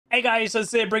Hey guys,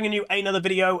 Huzz here bringing you another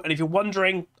video, and if you're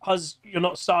wondering, Huzz, you're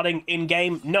not starting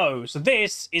in-game? No. So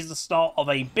this is the start of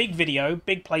a big video,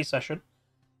 big play session.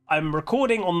 I'm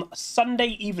recording on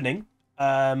Sunday evening,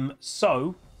 we're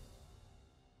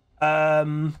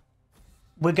going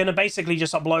to basically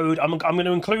just upload, I'm going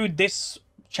to include this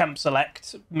champ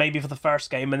select, maybe for the first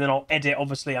game, and then I'll edit,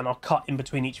 obviously, and I'll cut in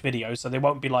between each video, so they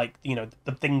won't be like, you know,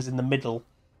 the things in the middle.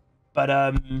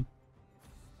 But,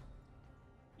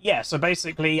 yeah, so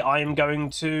basically I'm going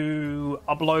to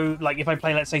upload, like if I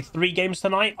play, let's say 3 games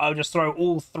tonight, I'll just throw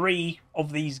all 3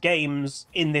 of these games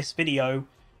in this video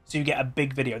so you get a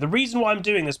big video. The reason why I'm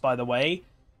doing this, by the way,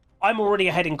 I'm already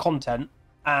ahead in content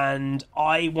and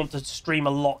I want to stream a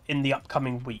lot in the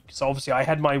upcoming week. So obviously I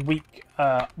had my week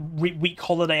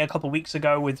holiday a couple weeks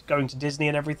ago with going to Disney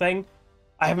and everything.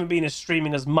 I haven't been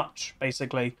streaming as much,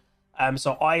 basically.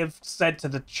 So I have said to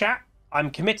the chat, I'm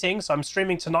committing, so I'm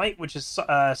streaming tonight, which is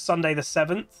Sunday the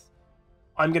 7th.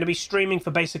 I'm going to be streaming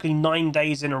for basically 9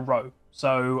 days in a row.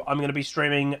 So I'm going to be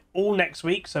streaming all next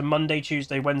week, so Monday,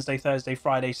 Tuesday, Wednesday, Thursday,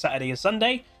 Friday, Saturday, and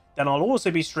Sunday. Then I'll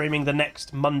also be streaming the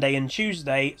next Monday and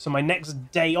Tuesday, so my next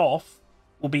day off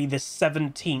will be the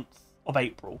 17th of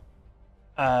April.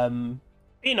 You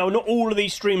know, not all of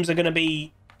these streams are going to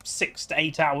be 6 to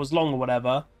 8 hours long or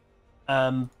whatever,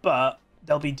 but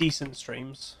they'll be decent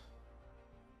streams.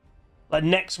 Like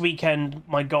next weekend,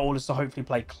 my goal is to hopefully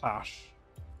play Clash.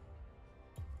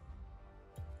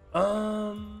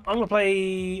 I'm gonna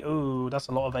play. Ooh, that's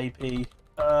a lot of AP.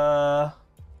 I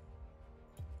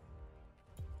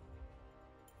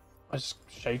just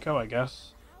Shaco, I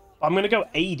guess. I'm gonna go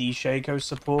AD Shaco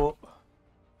support.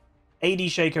 AD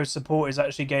Shaco support is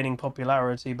actually gaining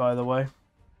popularity, by the way.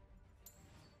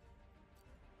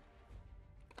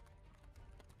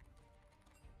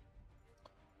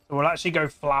 So we'll actually go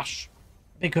Flash,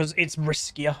 because it's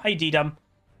riskier. Hey, D-Dum.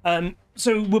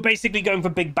 So we're basically going for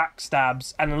big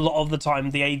backstabs, and a lot of the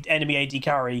time, the enemy AD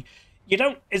carry, you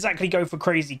don't exactly go for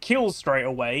crazy kills straight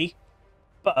away,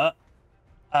 but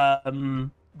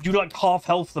you like half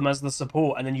health them as the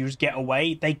support, and then you just get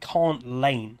away. They can't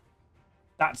lane.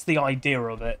 That's the idea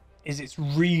of it, is it's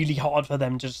really hard for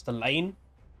them just to lane.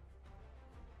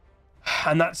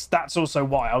 And that's also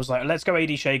why I was like, let's go AD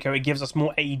Shaco. It gives us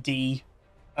more AD.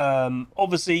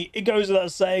 Obviously it goes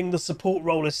without saying the support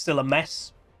role is still a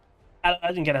mess. I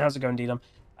didn't get it. How's it going, D-Dum?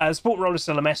 Support role is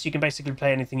still a mess. You can basically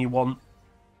play anything you want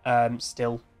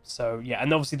still. So yeah,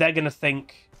 and obviously they're going to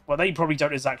think, well, they probably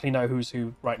don't exactly know who's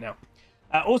who right now.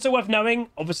 Also worth knowing,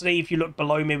 obviously, if you look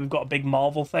below me, we've got a big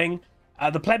Marvel thing.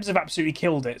 The plebs have absolutely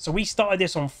killed it. So we started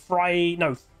this on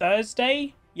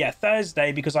Thursday. Yeah,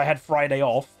 Thursday, because I had Friday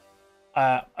off,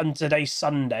 and today's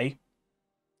Sunday.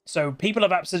 So people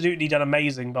have absolutely done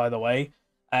amazing, by the way.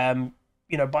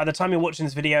 You know, by the time you're watching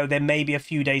this video, there may be a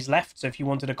few days left. So if you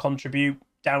wanted to contribute,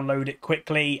 download it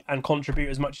quickly and contribute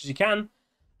as much as you can.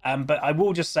 But I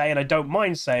will just say, and I don't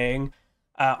mind saying,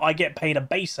 I get paid a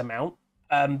base amount.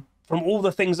 From all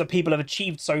the things that people have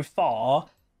achieved so far,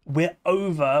 we're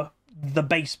over the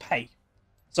base pay.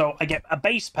 So I get a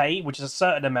base pay, which is a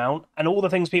certain amount, and all the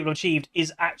things people have achieved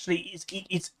is actually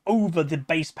it's over the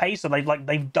base pay. So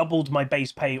they've doubled my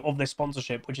base pay of this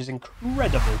sponsorship, which is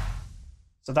incredible.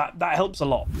 So that helps a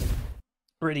lot. It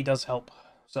really does help.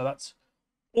 So that's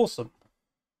awesome.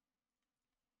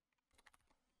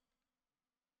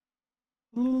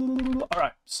 All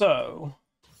right. So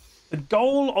the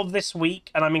goal of this week,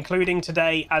 and I'm including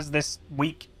today as this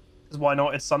week, because why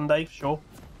not? It's Sunday, sure.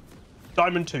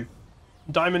 Diamond 2.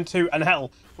 Diamond 2, and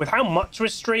hell, with how much we're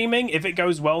streaming, if it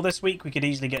goes well this week, we could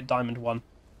easily get Diamond 1.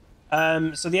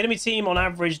 So the enemy team, on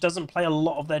average, doesn't play a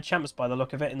lot of their champs by the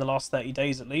look of it in the last 30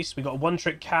 days, at least. We got a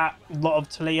one-trick cat, a lot of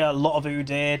Talia, a lot of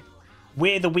Udyr.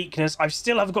 We're the weakness. I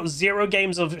still have got 0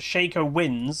 games of Shaco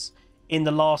wins in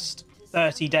the last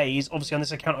 30 days. Obviously, on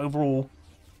this account overall,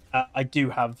 I do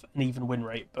have an even win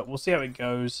rate, but we'll see how it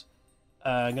goes.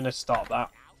 I'm going to start that.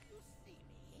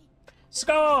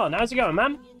 Scar, how's it going,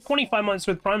 man? 25 months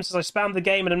with Prime since I spammed the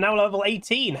game and I'm now level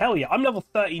 18. Hell yeah. I'm level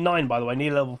 39, by the way,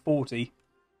 nearly level 40.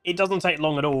 It doesn't take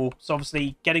long at all. So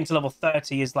obviously getting to level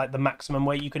 30 is like the maximum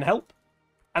way you can help.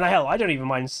 And hell, I don't even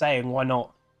mind saying why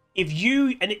not. If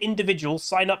you, an individual,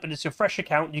 sign up and it's your fresh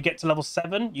account, you get to level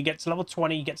 7, you get to level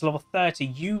 20, you get to level 30,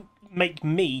 you make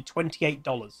me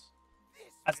 $28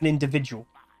 as an individual,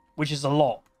 which is a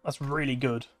lot. That's really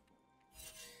good.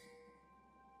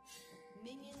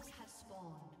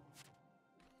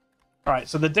 Alright,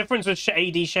 so the difference with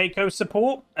AD Shaco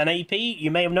support and AP, you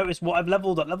may have noticed what I've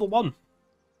leveled at level 1.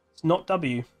 It's not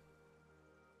W.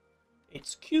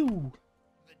 It's Q.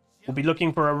 We'll be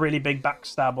looking for a really big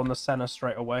backstab on the center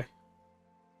straight away.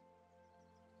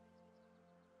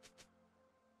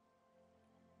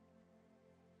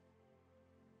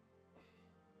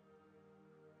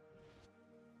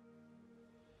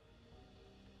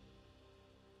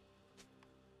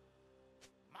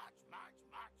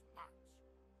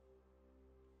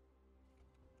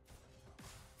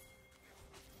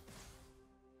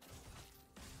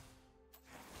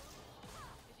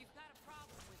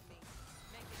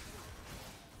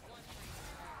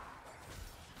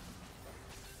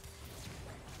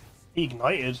 He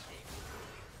ignited.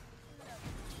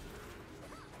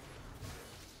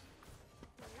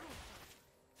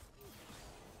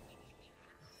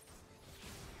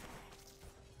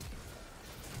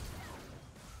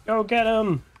 Go get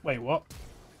him! Wait, what?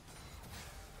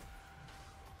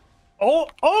 Oh!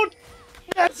 Oh!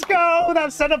 Let's go!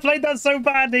 That center played that so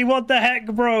badly. What the heck,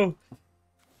 bro?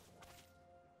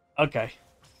 Okay.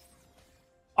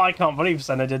 I can't believe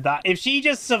Senna did that. If she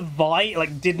just survived,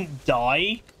 like, didn't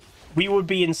die, we would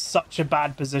be in such a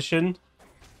bad position.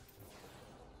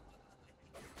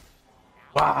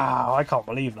 Wow, I can't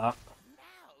believe that.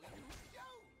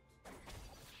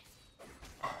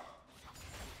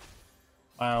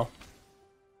 Wow.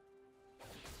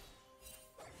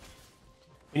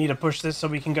 We need to push this so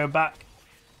we can go back.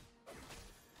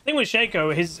 The thing with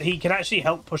Shaco, he can actually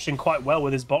help pushing quite well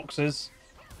with his boxes.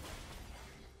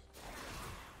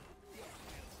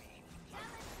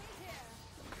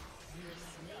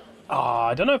 Ah,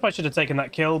 I don't know if I should have taken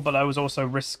that kill, but I was also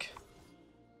risk.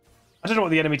 I don't know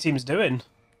what the enemy team's doing.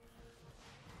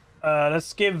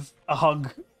 Let's give a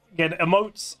hug. Again,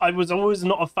 emotes, I was always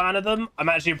not a fan of them. I'm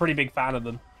actually a pretty big fan of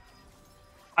them.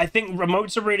 I think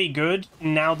emotes are really good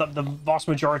now that the vast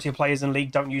majority of players in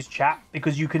League don't use chat,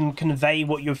 because you can convey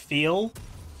what you feel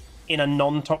in a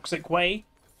non-toxic way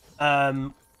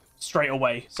straight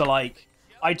away. So, like,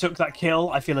 I took that kill.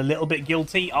 I feel a little bit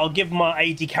guilty. I'll give my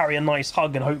AD carry a nice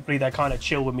hug, and hopefully they're kind of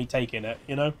chill with me taking it,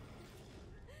 you know?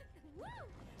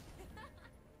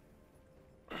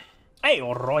 Hey,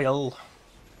 Royal.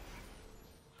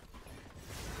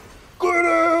 Get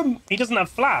him! He doesn't have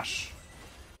flash.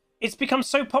 It's become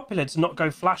so popular to not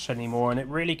go flash anymore, and it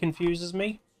really confuses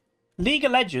me. League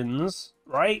of Legends,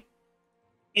 right,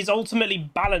 is ultimately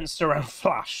balanced around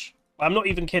flash. I'm not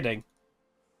even kidding.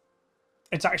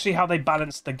 It's actually how they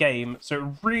balance the game, so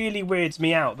it really weirds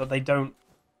me out that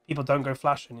people don't go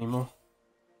flash anymore.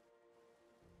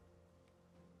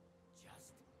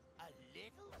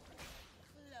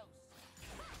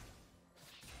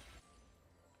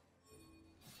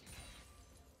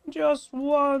 Just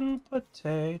one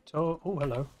potato. Oh,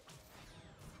 hello.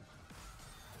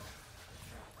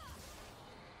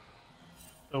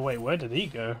 Oh, wait, where did he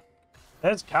go?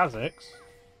 There's Kha'Zix.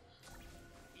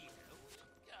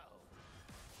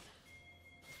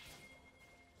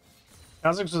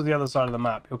 Kha'Zix was the other side of the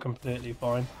map. You're completely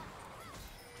fine.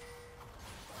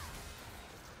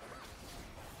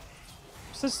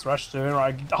 What's this Thresh doing?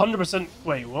 Right, 100%.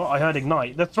 Wait, what? I heard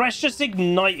ignite. The Thresh just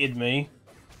ignited me.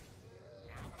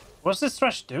 What's this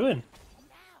Thresh doing?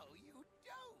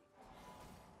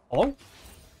 Hello?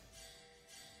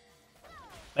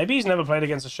 Maybe he's never played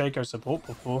against a Shaco support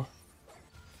before.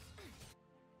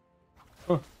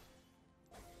 Huh.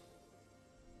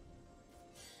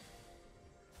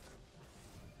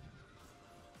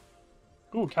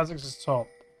 Ooh, Kha'Zix is top.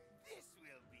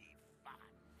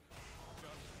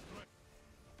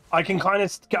 I can kind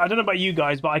of... I don't know about you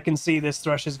guys, but I can see this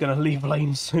Thresh is going to leave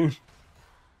lane soon.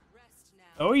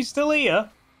 Oh, he's still here.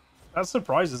 That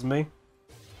surprises me.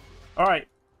 All right.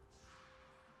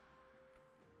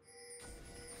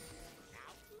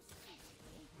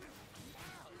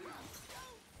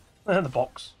 And the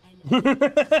box.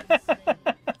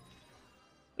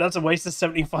 That's a waste of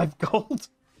 75 gold.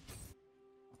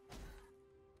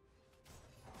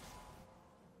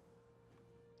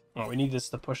 Oh, we need this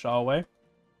to push our way.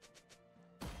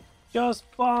 Just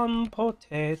one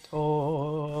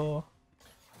potato.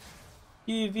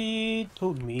 Give it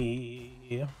to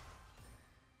me.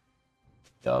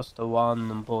 Just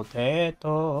one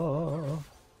potato.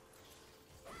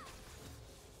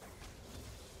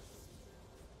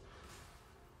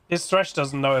 This Thresh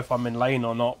doesn't know if I'm in lane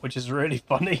or not, which is really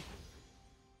funny.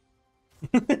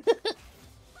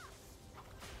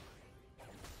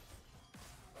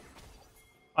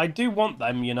 I do want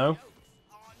them, you know.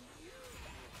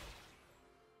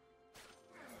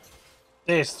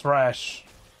 This Thresh.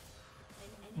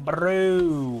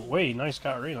 Bro. Wait, nice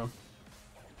Katarina.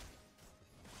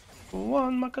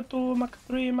 1, Maka 2, Maka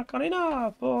 3,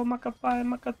 Macarena. 4, Maka 5,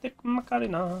 Maka 6,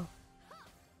 Macarena.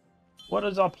 What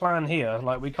is our plan here?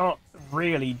 Like, we can't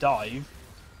really dive.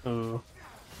 Ooh.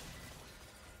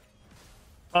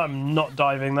 I'm not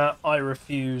diving that. I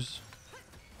refuse.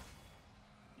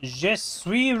 Je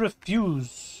suis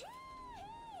refuse.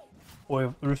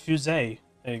 Or refuse. There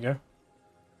you go.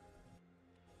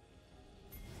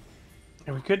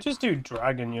 Yeah, we could just do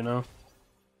dragon, you know.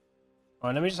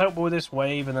 Alright, let me just help with this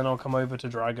wave and then I'll come over to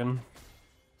dragon.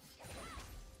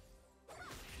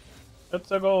 Let's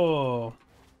go.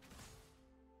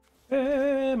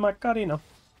 Hey, Macarena.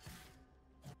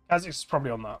 Kha'Zix is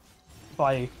probably on that.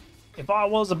 If I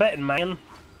was a betting man.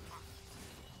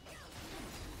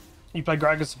 You play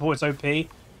Gragas support, it's OP.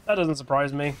 That doesn't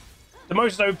surprise me. The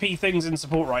most OP things in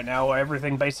support right now are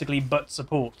everything basically but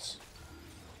support.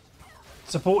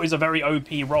 Support is a very OP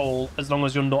role as long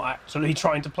as you're not actually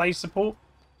trying to play support.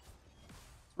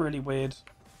 It's really weird.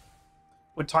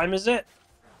 What time is it?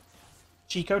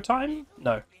 Shaco time?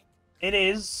 No. It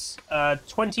is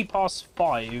 20 past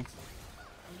 5.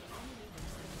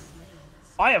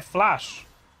 I have flash.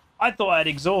 I thought I had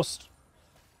exhaust.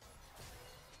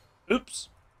 Oops.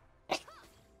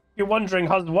 You're wondering,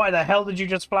 Huz, why the hell did you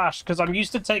just flash? Because I'm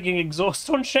used to taking exhaust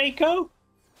on Shaco.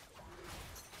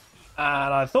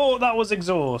 And I thought that was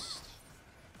exhaust.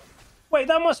 Wait,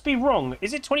 that must be wrong.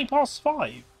 Is it 20 past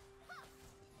 5?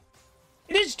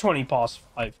 It is 20 past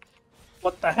 5.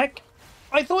 What the heck?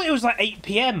 I thought it was like 8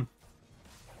 PM.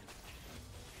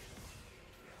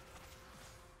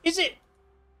 Is it?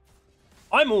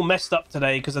 I'm all messed up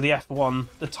today because of the F1.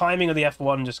 The timing of the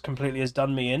F1 just completely has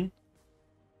done me in.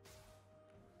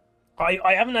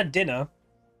 I haven't had dinner.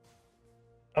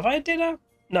 Have I had dinner?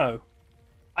 No.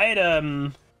 I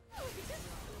had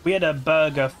we had a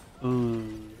burger.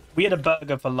 We had a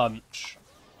burger for lunch.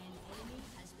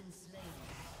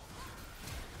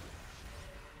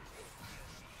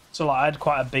 So like, I had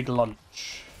quite a big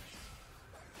lunch.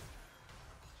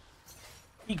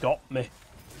 He got me.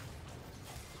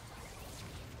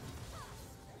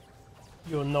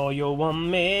 You know you want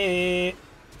me.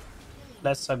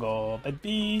 Let's go,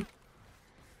 baby.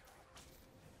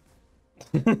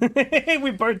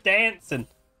 We both dancing.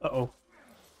 Uh-oh.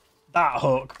 That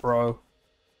hook, bro.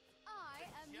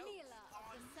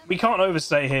 We can't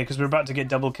overstay here because we're about to get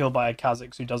double killed by a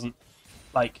Kha'Zix who doesn't...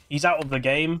 Like, he's out of the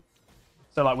game.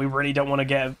 So, like, we really don't want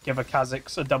to give a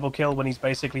Kha'Zix a double kill when he's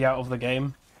basically out of the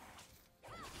game.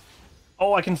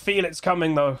 Oh, I can feel it's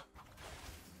coming, though.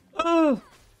 Oh,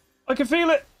 I can feel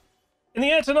it. In the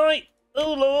air tonight.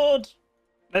 Oh, Lord.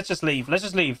 Let's just leave. Let's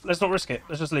just leave. Let's not risk it.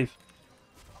 Let's just leave.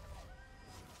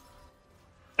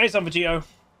 Hey, son for Geo.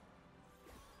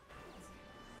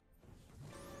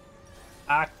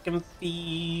 I can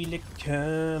feel it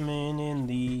coming in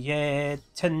the air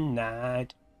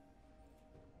tonight.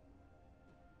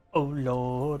 Oh,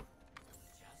 Lord.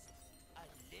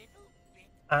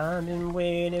 I've been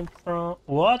waiting for...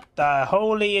 What the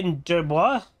holy and...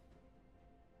 What?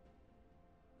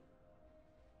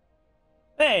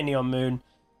 Hey, Neon Moon.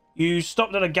 You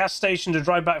stopped at a gas station to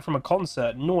drive back from a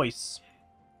concert. Nice.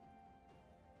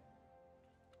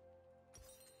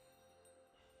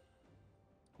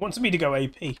 Wants me to go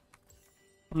AP.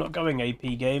 I'm not going AP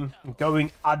game. I'm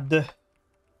going AD.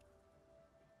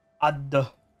 AD. Is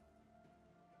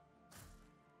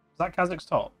that Kha'Zix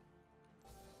top?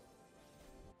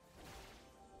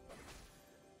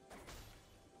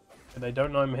 They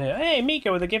don't know I'm here. Hey,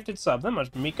 Mika with a gifted sub. That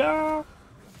much, Mika.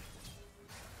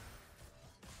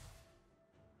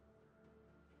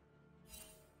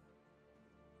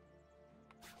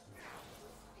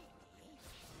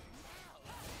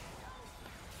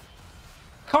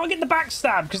 Can't get the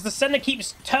backstab because the center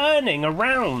keeps turning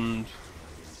around.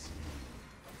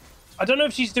 I don't know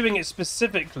if she's doing it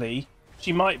specifically.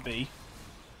 She might be.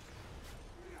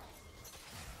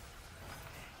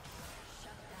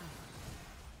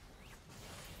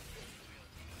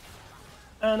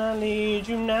 And I need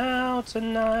you now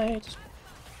tonight.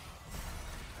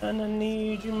 And I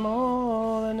need you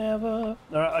more than ever.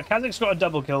 Alright, Kha'Zix got a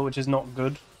double kill, which is not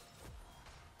good.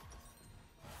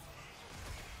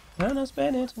 And I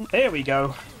spin it. There we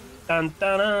go. Dun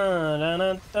dun dun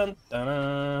dun dun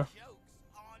dun.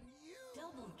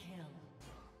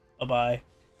 Bye bye.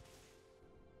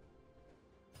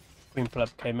 Queen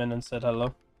Pleb came in and said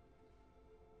hello.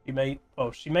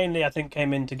 She mainly, I think,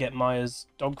 came in to get Maya's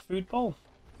dog food bowl.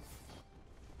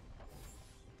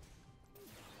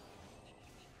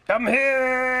 Come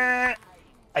here!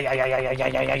 Ay, ay, ay, ay, ay,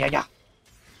 ay, ay, ay, ay.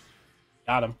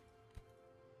 Got him.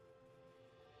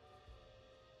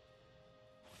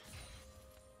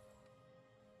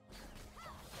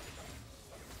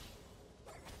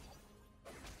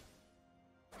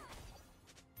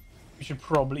 We should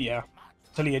probably, yeah.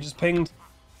 Talia just pinged.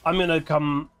 I'm gonna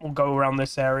we'll go around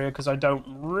this area because I don't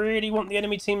really want the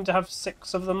enemy team to have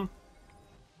 6 of them.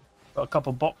 Got a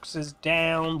couple boxes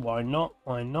down. Why not?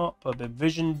 Why not? Put a bit of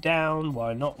vision down.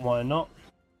 Why not? Why not?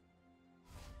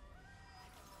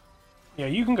 Yeah,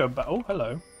 you can go back. Oh,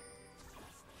 hello.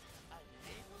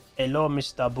 Hello,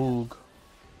 Mr. Boog.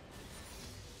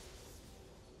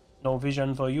 No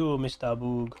vision for you, Mr.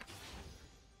 Boog.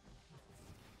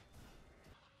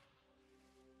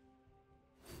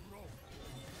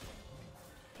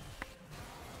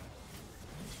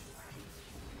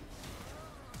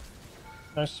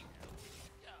 Nice.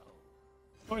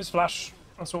 Oh, his flash.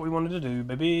 That's what we wanted to do,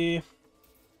 baby.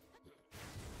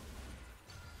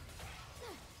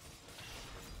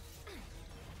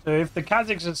 So if the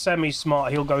Kazakhs are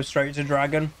semi-smart, he'll go straight to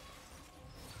Dragon.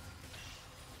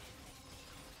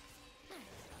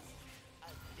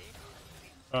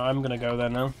 I'm gonna go there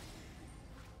now.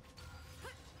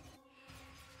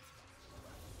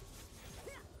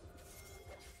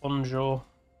 Bonjour.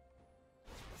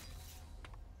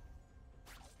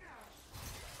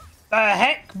 The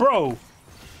heck, bro?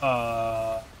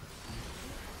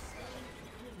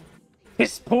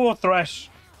 This poor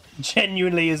Thresh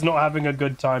genuinely is not having a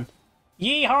good time.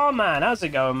 Yeehaw, man. How's it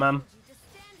going, man?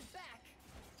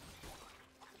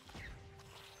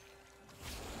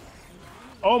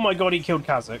 Oh my god, he killed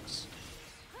Kazakhs.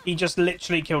 He just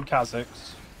literally killed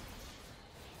Kazakhs.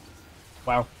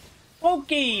 Wow.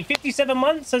 Okay, 57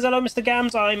 months. Says hello, Mr.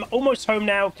 Gams. I'm almost home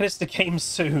now. Callista Games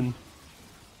soon.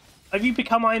 Have you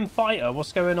become I'm Fighter?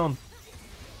 What's going on?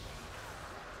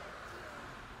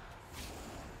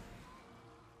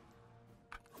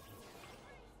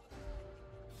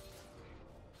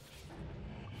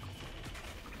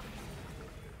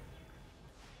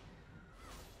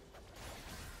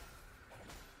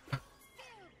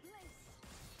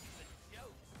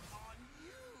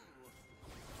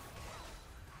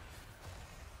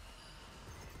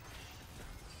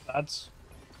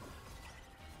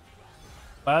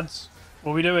 Lads,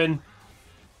 what are we doing?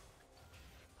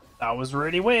 That was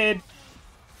really weird.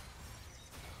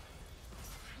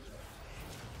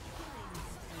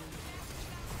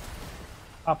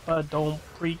 Papa, don't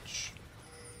preach.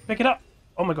 Pick it up.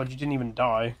 Oh my god, you didn't even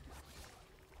die.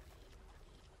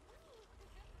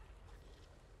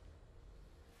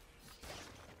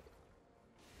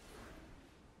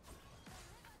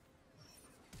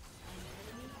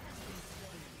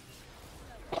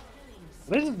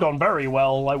 This has gone very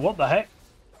well. Like, what the heck?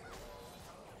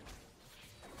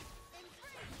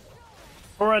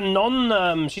 For a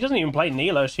non... she doesn't even play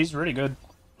Neela. She's really good.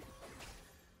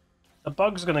 The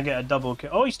Bug's going to get a double kill.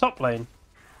 Oh, he's top lane.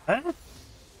 Huh?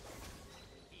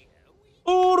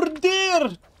 Oh,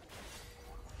 dear!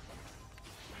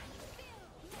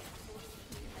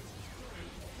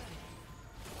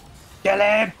 Kill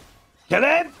him! Kill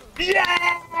him!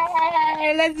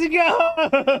 Yeah! Let's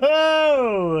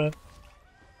go!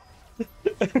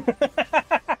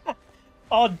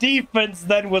 Our defense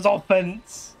then was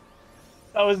offense.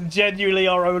 That was genuinely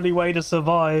our only way to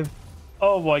survive.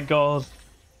 Oh my god.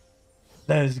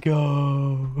 Let's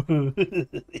go.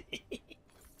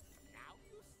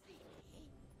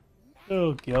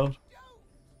 Oh god.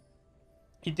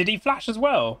 Did he flash as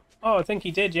well? Oh, I think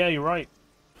he did. Yeah, you're right.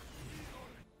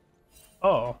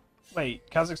 Oh, wait.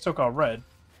 Kazakhs took our red.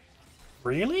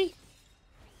 Really?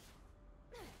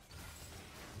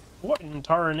 What in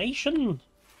tarnation?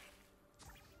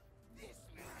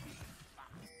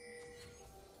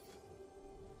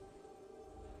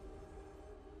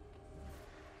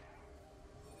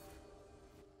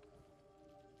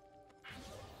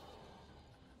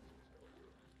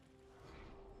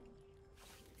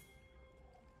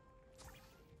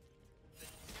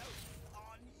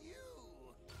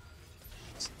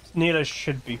 Neela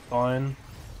should be fine.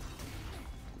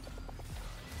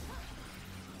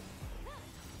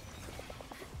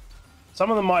 Some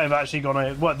of them might have actually gone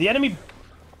out. What, the enemy...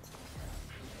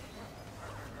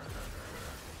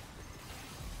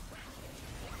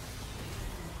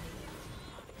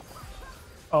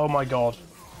 Oh my god.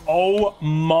 Oh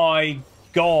my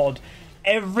god.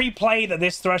 Every play that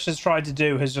this Thresh has tried to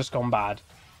do has just gone bad.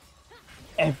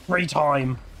 Every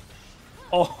time.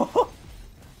 Oh.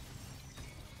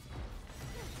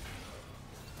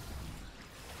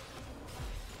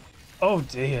 Oh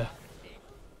dear.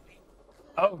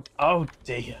 Oh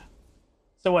dear.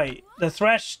 So wait, the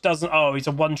Thresh doesn't... Oh, he's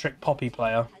a one-trick Poppy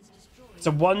player. It's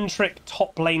a one-trick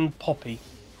top lane Poppy.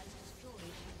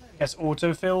 Guess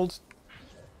auto-filled.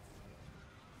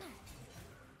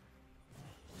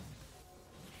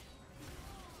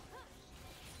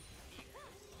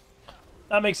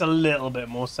 That makes a little bit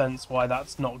more sense why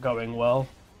that's not going well.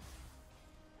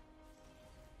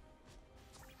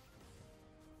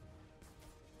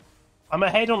 I'm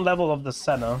ahead on level of the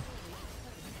Senna.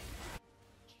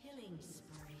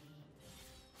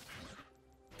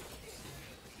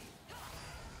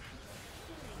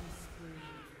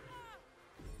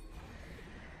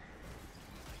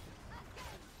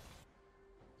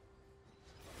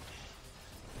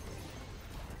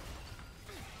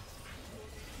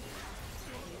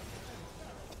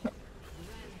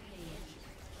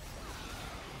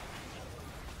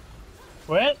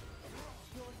 What?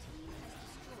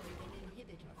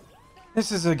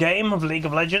 This is a game of League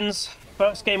of Legends.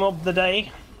 First game of the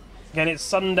day. Again, it's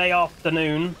Sunday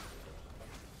afternoon.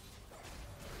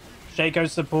 Shaco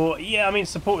support. Yeah, I mean,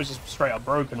 support is just straight up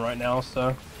broken right now,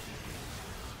 so...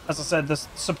 As I said, the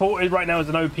support right now is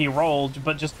an OP role,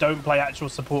 but just don't play actual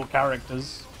support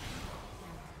characters.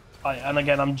 And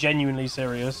again, I'm genuinely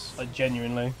serious. Like,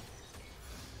 genuinely.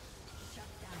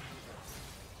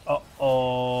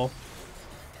 Uh-oh.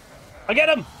 I get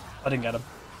him! I didn't get him.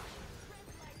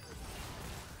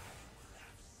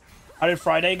 How did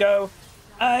Friday go?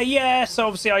 Yeah, so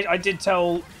obviously I did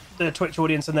tell the Twitch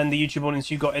audience and then the YouTube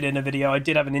audience you got it in a video. I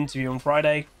did have an interview on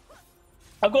Friday.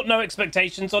 I've got no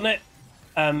expectations on it.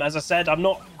 As I said, I'm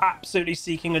not absolutely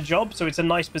seeking a job, so it's a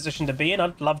nice position to be in.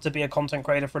 I'd love to be a content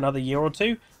creator for another year or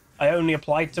two. I only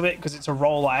applied to it because it's a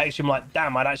role I actually am like,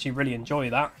 damn, I'd actually really enjoy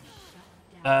that.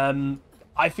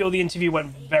 I feel the interview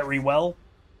went very well,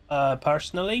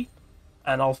 personally,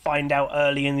 and I'll find out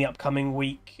early in the upcoming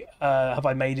week, have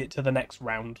I made it to the next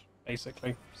round,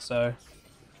 basically. So,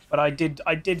 but I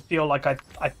did feel like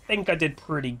I think I did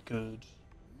pretty good.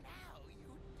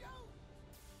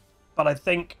 But I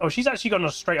think... Oh, she's actually got a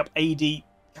straight-up AD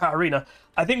Katarina.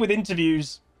 I think with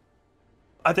interviews,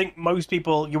 I think most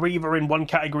people, you're either in one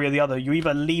category or the other. You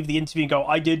either leave the interview and go,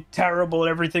 I did terrible,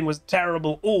 everything was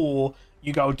terrible, or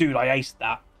you go, dude, I aced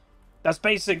that. That's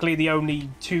basically the only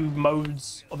two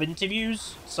modes of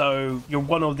interviews, so you're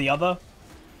one or the other.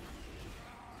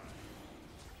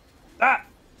 Ah!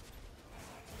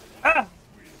 Ah!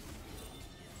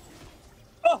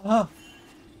 Oh! Oh.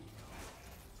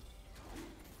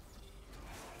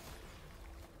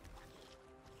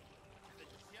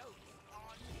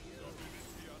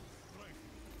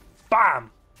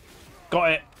 Bam!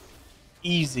 Got it.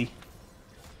 Easy.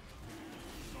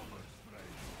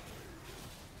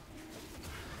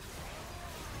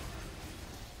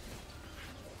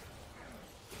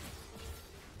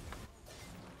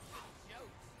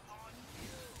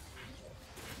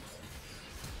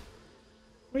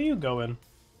 Where are you going?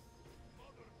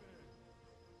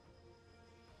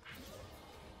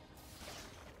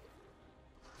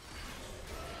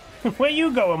 Where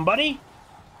you going, buddy?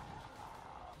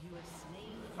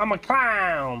 I'm a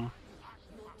clown.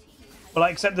 Will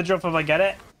I accept the job if I get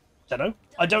it? Don't know.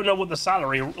 I don't know what the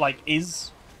salary like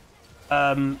is.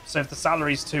 So if the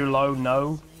salary's too low,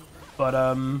 no.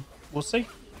 But we'll see.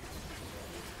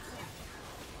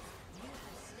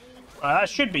 That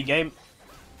should be game.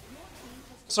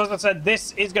 So as I said,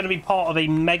 this is going to be part of a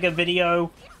mega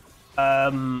video.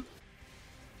 Okay.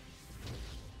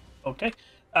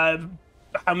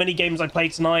 How many games I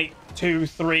played tonight? 2,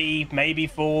 3, maybe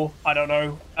 4. I don't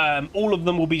know. All of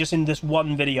them will be just in this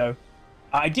one video.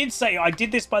 I did say, I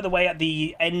did this, by the way, at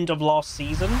the end of last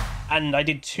season. And I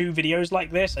did 2 videos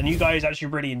like this. And you guys actually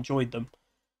really enjoyed them.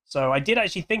 So I did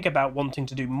actually think about wanting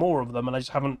to do more of them. And I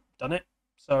just haven't done it.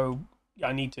 So yeah,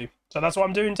 I need to. So that's what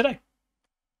I'm doing today.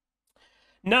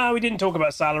 No, we didn't talk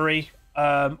about salary.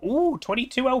 Ooh,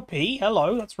 22 LP.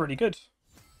 Hello, that's really good.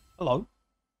 Hello.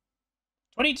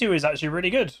 22 is actually really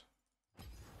good.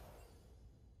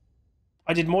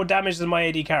 I did more damage than my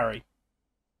AD carry.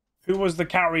 Who was the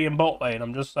carry in bot lane?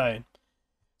 I'm just saying.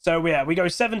 So yeah, we go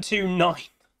 729.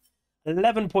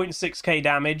 11.6k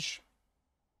damage.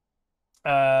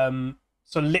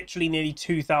 So literally nearly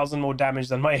 2,000 more damage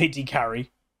than my AD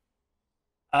carry.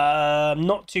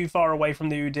 Not too far away from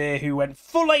the Udyr, who went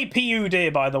full AP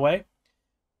Udyr, by the way.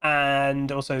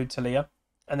 And also Talia.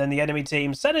 And then the enemy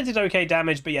team said it did okay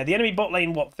damage, but yeah, the enemy bot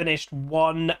lane, finished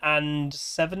 1 and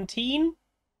 17?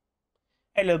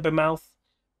 A little bit mouth.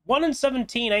 1 and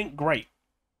 17 ain't great.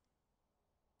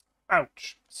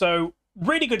 Ouch. So,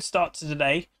 really good start to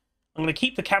today. I'm going to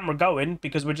keep the camera going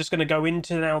because we're just going to go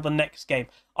into now the next game.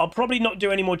 I'll probably not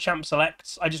do any more champ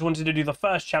selects. I just wanted to do the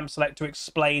first champ select to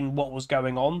explain what was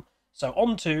going on. So,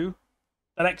 on to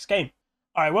the next game.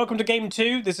 Alright, welcome to game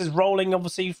 2. This is rolling,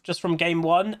 obviously, just from game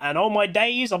 1. And all my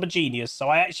days, I'm a genius. So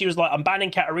I actually was like, I'm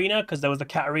banning Katarina because there was the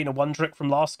Katarina one trick from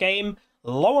last game.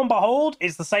 Lo and behold,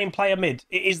 it's the same player mid.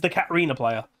 It is the Katarina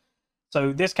player.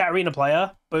 So this Katarina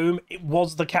player, boom, it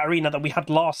was the Katarina that we had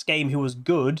last game who was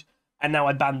good. And now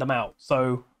I banned them out.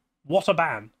 So, what a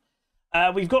ban.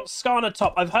 We've got Skarner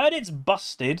top. I've heard it's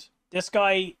busted. This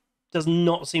guy does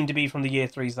not seem to be from the year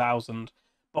 3000.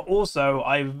 But also,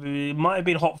 it might have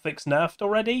been hotfix nerfed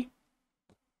already.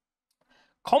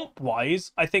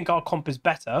 Comp-wise, I think our comp is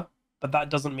better, but that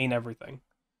doesn't mean everything.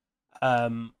 A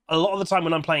lot of the time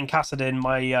when I'm playing Kassadin,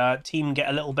 my team get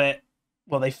a little bit...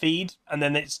 Well, they feed, and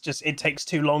then it's just... It takes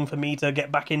too long for me to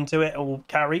get back into it or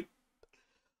carry.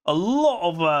 A lot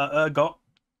of Urgot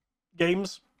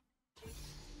games.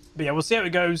 But yeah, we'll see how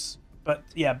it goes. But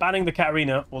yeah, banning the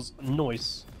Katarina was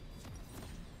nice.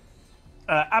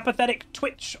 Apathetic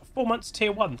Twitch, 4 months,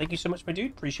 tier 1. Thank you so much, my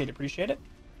dude. Appreciate it, appreciate it.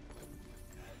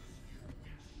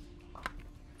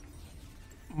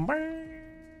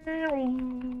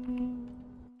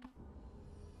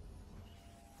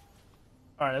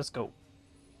 Alright, let's go.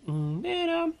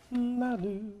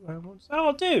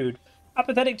 Oh, dude.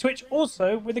 Apathetic Twitch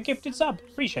also with a gifted sub.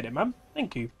 Appreciate it, man.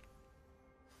 Thank you.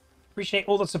 Appreciate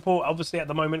all the support, obviously, at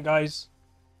the moment, guys.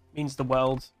 Means the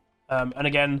world. And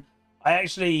again, I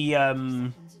actually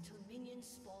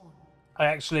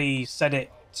said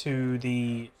it to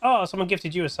the... Oh, someone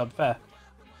gifted you a sub. Fair.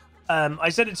 I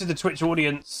said it to the Twitch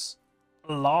audience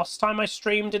last time I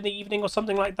streamed in the evening or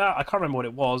something like that. I can't remember what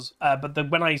it was. But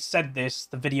when I said this,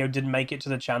 the video didn't make it to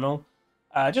the channel.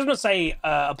 Just want to say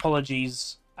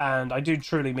apologies, and I do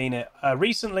truly mean it.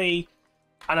 Recently,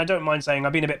 and I don't mind saying,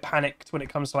 I've been a bit panicked when it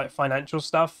comes to like financial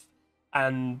stuff,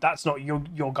 and that's not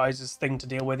your guys' thing to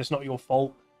deal with. It's not your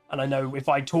fault. And I know if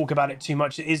I talk about it too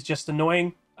much, it is just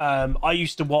annoying. I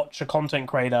used to watch a content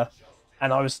creator,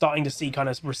 and I was starting to see kind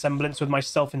of resemblance with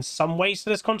myself in some ways to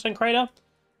this content creator.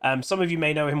 Some of you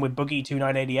may know him with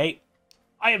Boogie2988.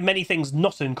 I have many things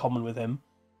not in common with him,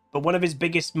 but one of his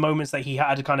biggest moments that he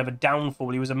had kind of a downfall.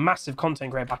 He was a massive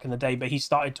content creator back in the day, but he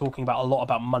started talking about a lot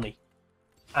about money.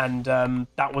 And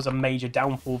that was a major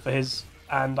downfall for his.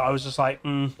 And I was just like,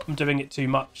 I'm doing it too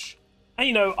much. And,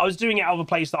 you know, I was doing it out of a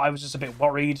place that I was just a bit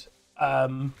worried.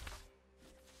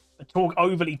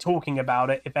 Overly talking about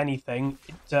it, if anything,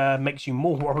 it makes you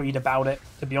more worried about it,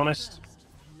 to be honest.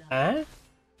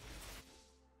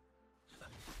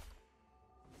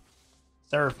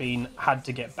 Seraphine had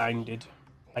to get banged.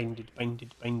 Banged.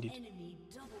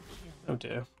 Oh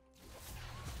dear.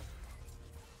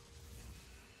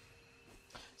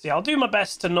 See, I'll do my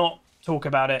best to not talk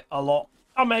about it a lot.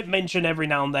 I might mention every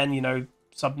now and then, you know,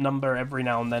 sub number every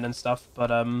now and then and stuff, but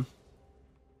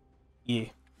yeah.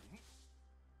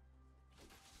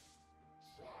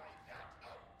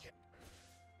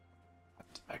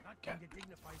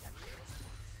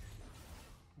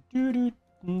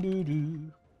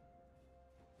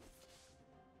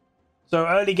 So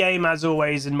early game, as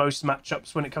always, in most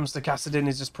matchups when it comes to Kassadin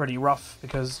is just pretty rough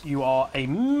because you are a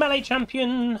melee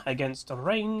champion against a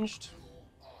ranged.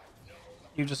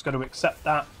 You've just got to accept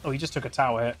that. Oh, he just took a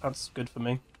tower hit. That's good for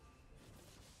me.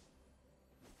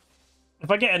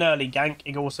 If I get an early gank,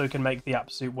 it also can make the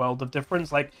absolute world of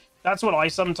difference. Like, that's what I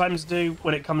sometimes do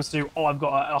when it comes to, oh, I've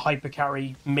got a hyper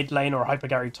carry mid lane or a hyper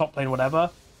carry top lane, whatever.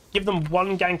 Give them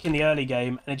one gank in the early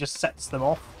game and it just sets them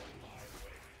off.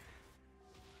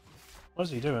 What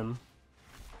is he doing?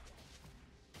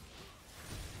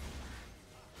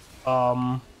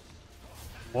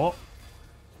 What?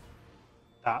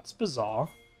 That's bizarre.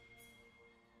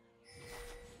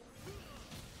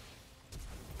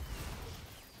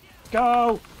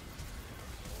 Go!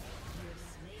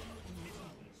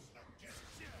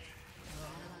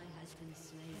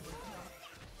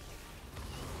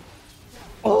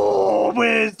 Oh,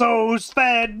 we're so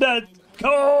sped.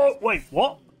 Oh, wait,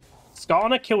 what?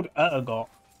 Skarner killed Urgot.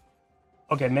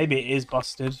 Okay, maybe it is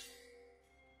busted.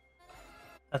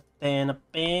 Then up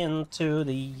into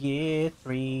the year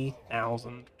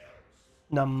 3000.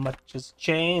 Not much has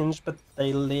changed, but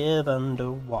they live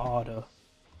underwater.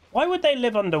 Why would they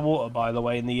live underwater, by the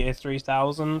way, in the year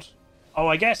 3000? Oh,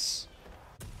 I guess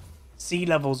sea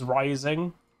level's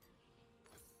rising.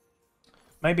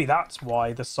 Maybe that's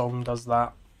why the song does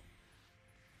that.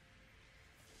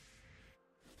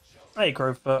 Hey,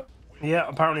 Crowfoot. Yeah,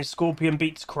 apparently Scorpion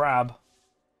beats Crab.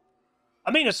 I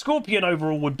mean, a Scorpion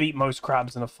overall would beat most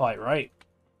Crabs in a fight, right?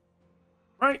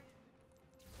 Right?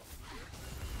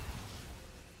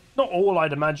 Not all,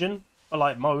 I'd imagine, but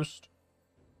like most.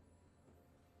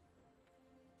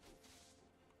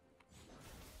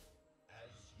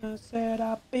 I said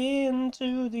I've been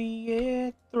to the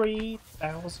year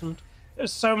 3000.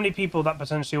 There's so many people that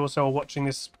potentially also are watching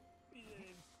this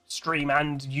stream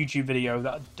and YouTube video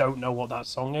that don't know what that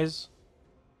song is.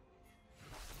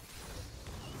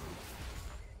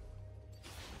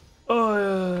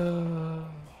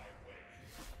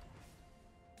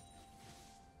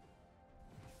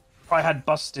 I had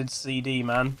busted CD,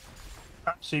 man.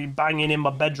 Absolutely banging in my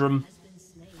bedroom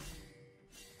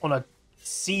on a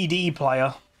CD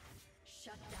player.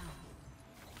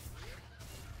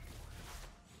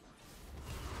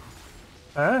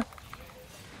 Huh?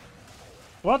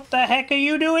 What the heck are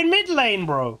you doing mid lane,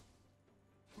 bro?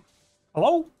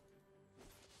 Hello?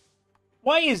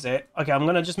 Why is it... Okay, I'm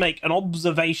going to just make an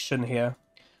observation here.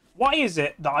 Why is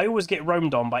it that I always get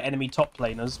roamed on by enemy top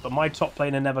laners, but my top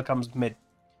laner never comes mid?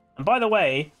 And by the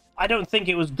way, I don't think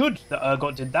it was good that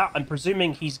Urgot did that. I'm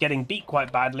presuming he's getting beat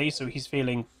quite badly, so he's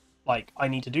feeling like, I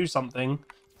need to do something,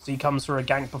 so he comes for a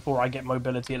gank before I get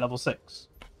mobility at level 6.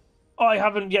 Oh, I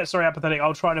haven't yet. Sorry, Apathetic.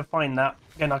 I'll try to find that.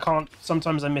 Again, I can't.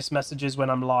 Sometimes I miss messages when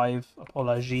I'm live.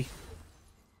 Apology.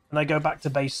 When I go back to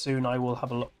base soon, I will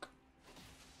have a look.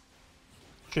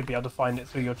 Should be able to find it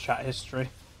through your chat history.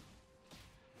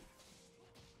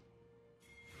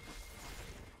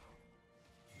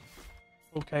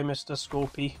 Okay, Mr.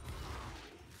 Scorpy.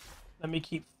 Let me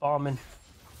keep farming.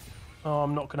 Oh,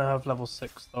 I'm not going to have level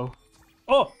 6, though.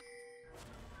 Oh!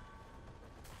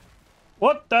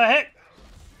 What the heck?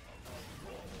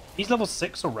 He's level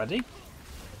 6 already?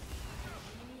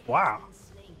 Wow.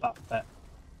 That bet.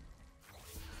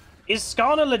 Is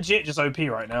Skarner legit just OP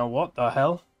right now? What the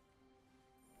hell?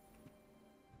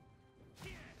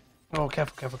 Oh,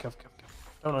 careful, careful, careful, careful.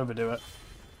 Don't overdo it.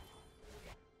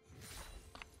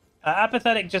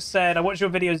 Apathetic just said, I watch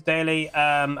your videos daily.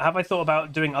 Have I thought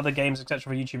about doing other games,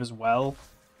 etc. for YouTube as well?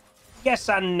 Yes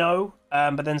and no.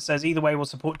 But then says, either way, we'll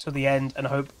support till the end and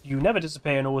hope you never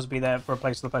disappear and always be there for a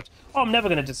place for the purchase. Oh, I'm never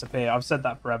going to disappear. I've said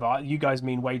that forever. You guys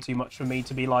mean way too much for me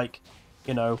to be like,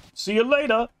 you know, see you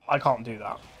later. I can't do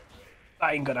that.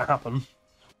 That ain't going to happen.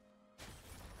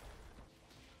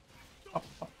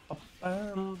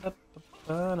 I'm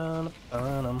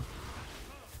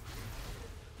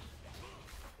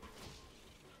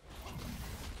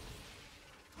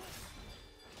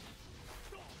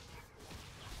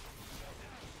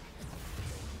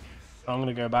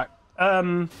gonna go back.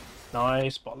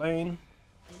 Nice bot lane.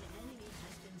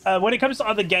 When it comes to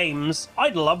other games,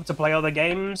 I'd love to play other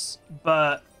games,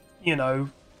 but you know,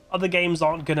 other games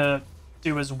aren't gonna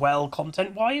do as well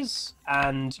content-wise.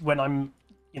 And when I'm,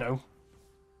 you know,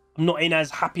 I'm not in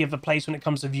as happy of a place when it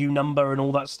comes to view number and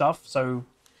all that stuff. So,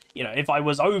 you know, if I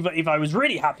was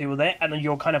really happy with it and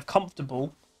you're kind of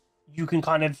comfortable, you can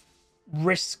kind of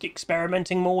risk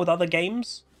experimenting more with other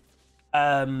games.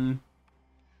 But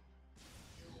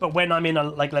when I'm in a,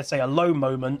 like, let's say a low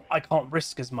moment, I can't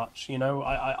risk as much, you know?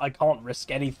 I can't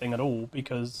risk anything at all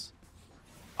because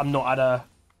I'm not at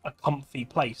a comfy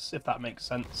place, if that makes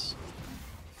sense.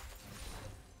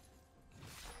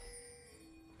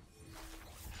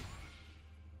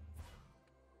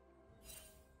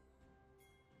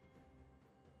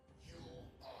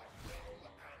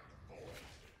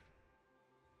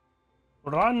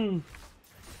 Run!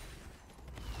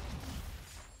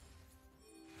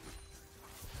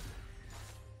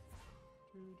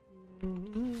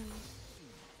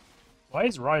 Why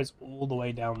is Rise all the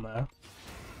way down there?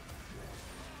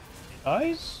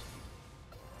 Guys?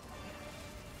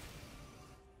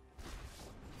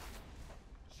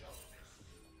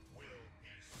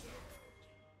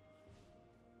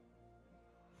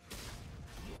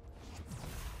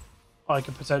 I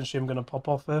could potentially, I'm gonna pop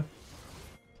off here.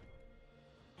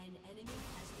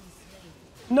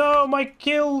 No, my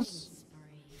kills!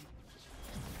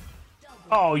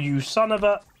 Oh, you son of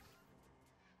a...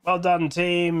 Well done,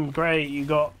 team. Great, you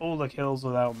got all the kills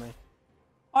without me.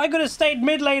 I could have stayed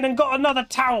mid lane and got another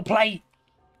tower plate.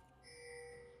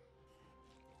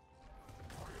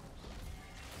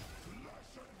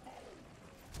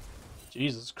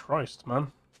 Jesus Christ,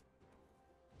 man.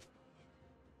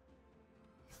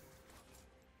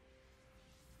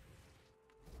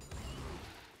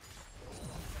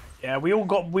 Yeah, we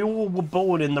all were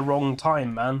born in the wrong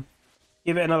time, man.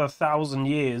 Give it another 1,000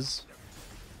 years.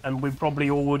 And we probably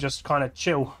all will just kind of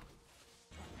chill.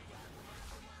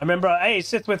 I remember, hey,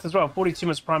 Sithwith as well, 42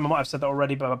 months prime. I might have said that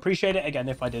already, but I appreciate it again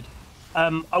if I did.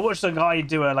 I watched a guy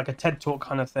do like a TED talk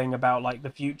kind of thing about like the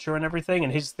future and everything,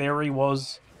 and his theory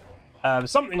was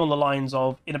something on the lines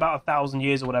of, in about 1,000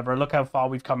 years or whatever, look how far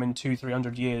we've come in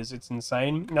 200-300 years. It's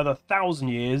insane. Another 1,000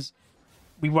 years,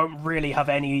 we won't really have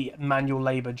any manual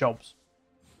labor jobs.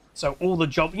 So all the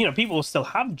jobs, you know, people will still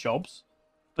have jobs,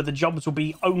 but the jobs will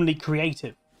be only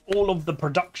creative. All of the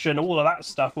production, all of that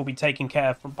stuff will be taken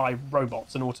care of by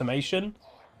robots and automation.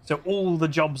 So all the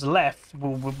jobs left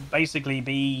will basically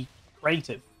be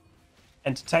creative,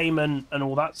 entertainment and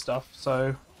all that stuff.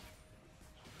 So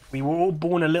we were all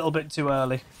born a little bit too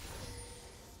early.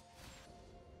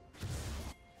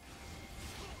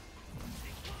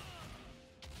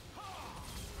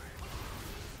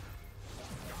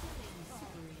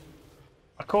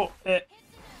 I caught it.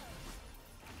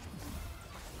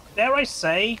 Dare I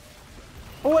say,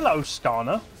 oh hello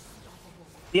Skarner.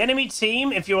 The enemy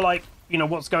team, if you're like, you know,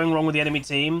 what's going wrong with the enemy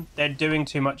team, they're doing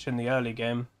too much in the early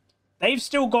game. They've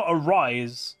still got a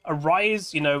Rise. A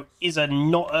Rise, you know, is a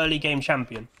not early game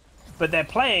champion. But they're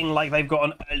playing like they've got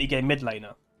an early game mid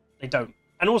laner. They don't.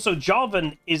 And also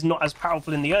Jarvan is not as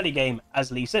powerful in the early game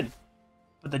as Lee Sin.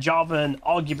 But the Jarvan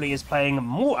arguably is playing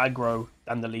more aggro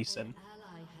than the Lee Sin.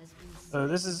 So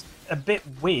this is a bit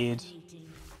weird.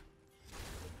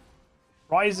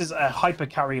 Ryze is a hyper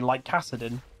carry like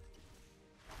Kassadin.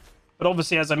 But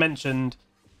obviously, as I mentioned,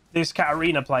 this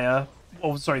Katarina player...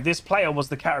 Oh, sorry, this player was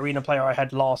the Katarina player I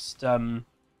had last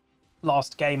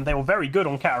game. They were very good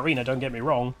on Katarina, don't get me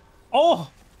wrong. Oh!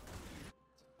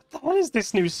 What the hell is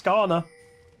this new Skarner?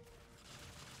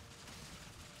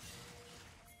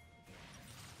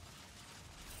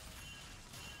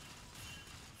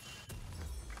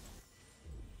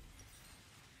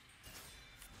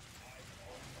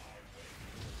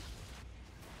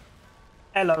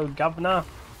 Hello, Governor.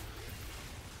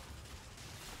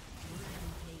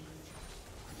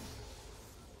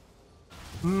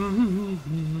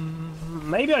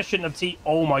 Maybe I shouldn't have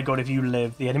Oh my god, if you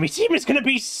live, the enemy team is going to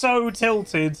be so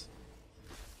tilted.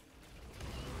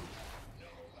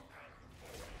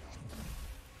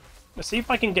 Let's see if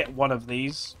I can get one of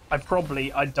these. I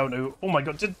don't know. Oh my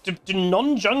god, do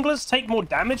non-junglers take more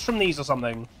damage from these or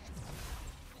something?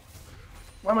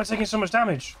 Why am I taking so much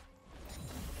damage?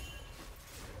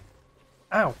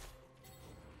 Ow.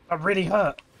 That really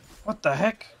hurt. What the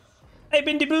heck? Hey,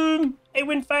 Bindi Boom! Hey,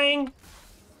 Winfang!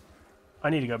 I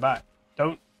need to go back.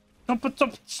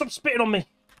 Stop spitting on me!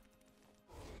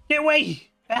 Get away!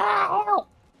 Ow!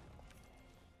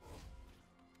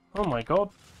 Oh my god.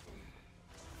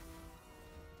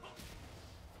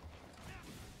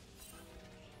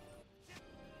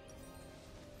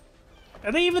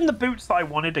 Are they even the boots that I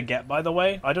wanted to get, by the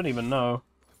way? I don't even know.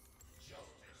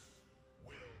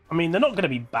 I mean, they're not going to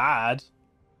be bad.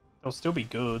 They'll still be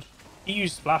good. He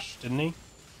used Splash, didn't he?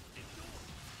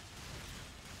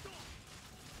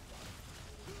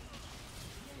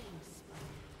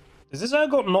 Is this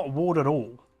Urgot not ward at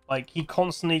all? Like, he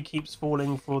constantly keeps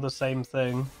falling for the same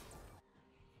thing.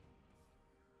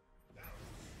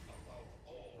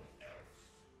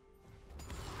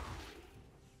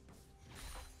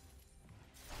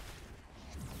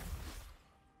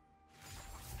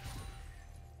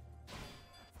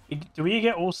 Do we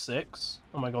get all 6?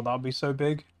 Oh my god, that would be so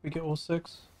big. We get all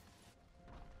 6.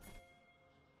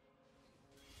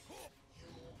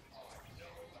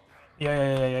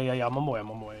 Yeah. I'm on my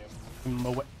way. We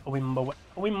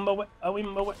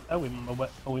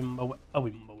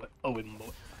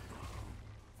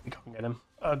can't get him.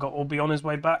 Urgot will be on his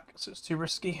way back, so it's too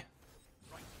risky.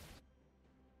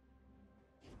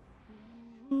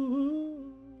 Go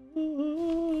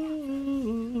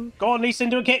on, Lee Sin,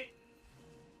 do a kick.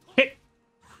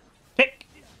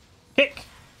 Kick!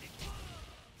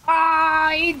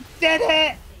 Ah, he did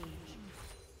it!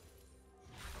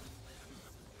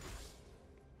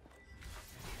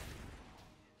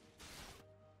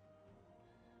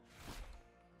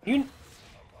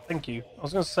 Thank you. I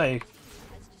was going to say...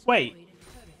 Wait.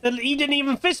 He didn't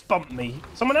even fist bump me.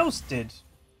 Someone else did.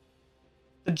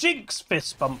 The Jinx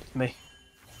fist bumped me.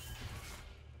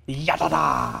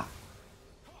 Yadada!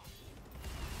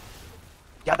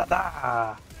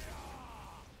 Yadada!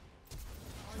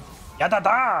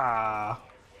 Yadada!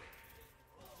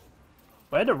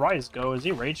 Where did Ryze go? Is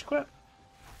he rage quit?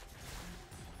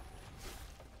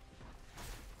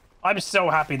 I'm so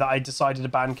happy that I decided to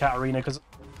ban Katarina because...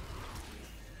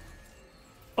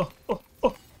 Oh!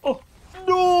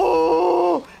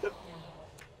 No!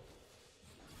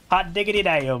 Hot diggity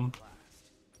damn.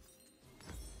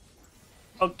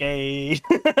 Okay.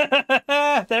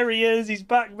 There he is. He's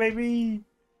back, baby.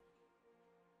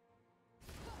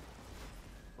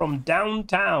 From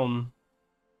downtown.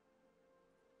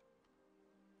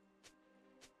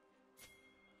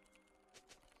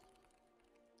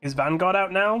 Is Vanguard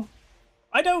out now?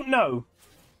 I don't know.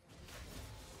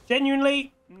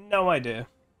 Genuinely, no idea.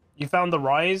 You found the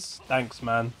Ryze? Thanks,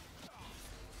 man.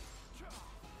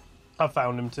 I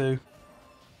found him too.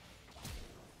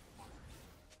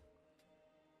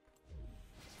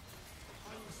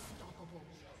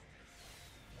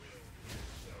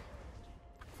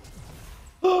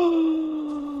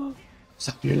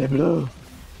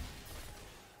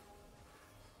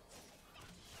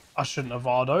 I shouldn't have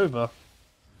R'd over.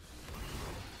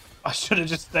 I should have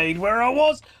just stayed where I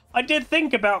was. I did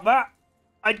think about that.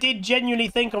 I did genuinely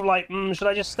think of like, should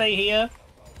I just stay here?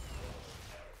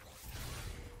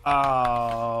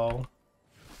 Oh.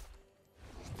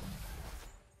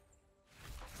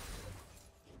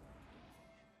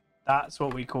 That's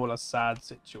what we call a sad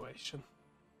situation.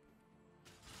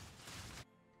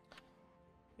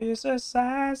 It's a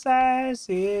sad, sad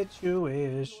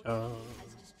situation.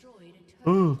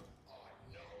 Ooh.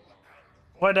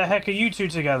 Why the heck are you two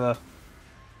together?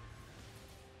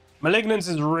 Malignance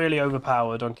is really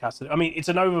overpowered on Kassadin. I mean, it's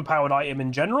an overpowered item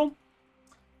in general,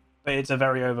 but it's a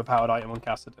very overpowered item on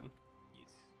Kassadin.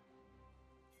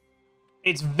 Yes.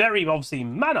 It's very obviously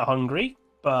mana hungry,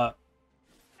 but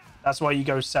that's why you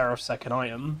go Seraph's second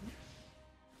item.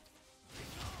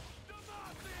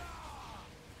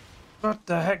 What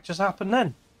the heck just happened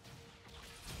then?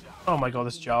 Oh my god,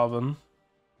 this Jarvan.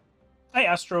 Hey,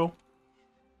 Astral.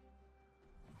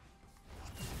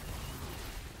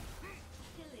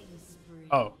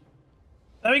 Oh.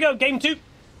 There we go, game 2.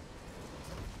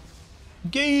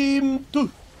 Game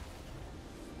 2.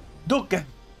 Duke.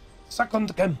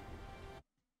 Second game.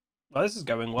 Well, this is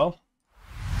going well.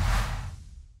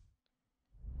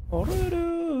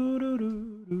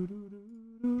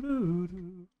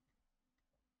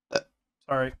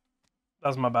 Sorry.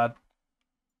 That's my bad.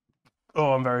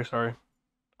 Oh, I'm very sorry.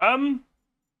 I don't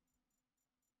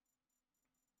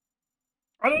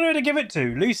know who to give it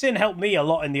to. Lee Sin helped me a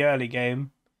lot in the early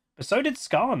game, but so did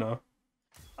Skarner.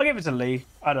 I'll give it to Lee.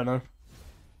 I don't know.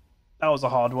 That was a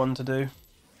hard one to do.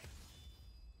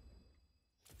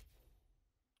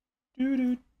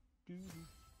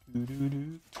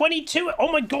 22.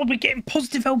 Oh my god, we're getting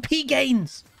positive LP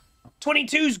gains.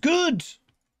 22's good.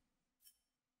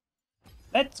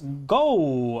 Let's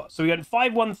go. So we got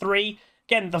 5-1-3.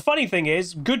 Again, the funny thing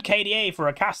is, good KDA for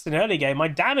a Kassadin early game. My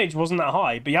damage wasn't that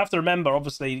high, but you have to remember,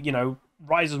 obviously, you know,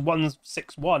 Ryze is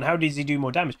 161. How does he do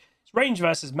more damage? It's range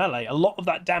versus melee. A lot of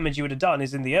that damage you would have done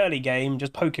is in the early game,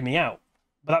 just poking me out.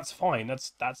 But that's fine.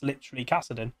 That's literally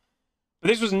Kassadin. But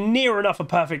this was near enough a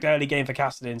perfect early game for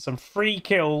Kassadin. Some free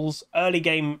kills, early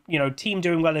game, you know, team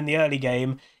doing well in the early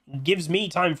game. Gives me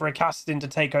time for a Kassadin to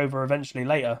take over eventually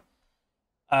later.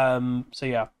 So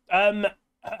yeah.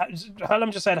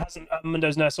 Herlam just said, hasn't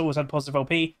Mundo's Nurse always had positive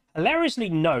LP? Hilariously,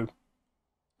 no.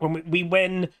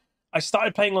 When I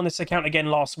started playing on this account again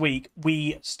last week,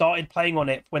 we started playing on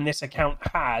it when this account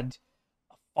had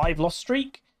a 5-loss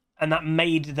streak, and that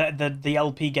made the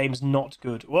LP games not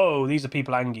good. Whoa, these are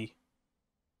people angry.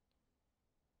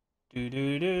 Yeah,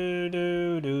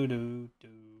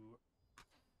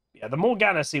 the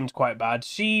Morgana seemed quite bad.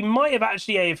 She might have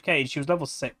actually AFK'd. She was level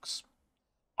 6.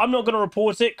 I'm not going to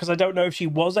report it because I don't know if she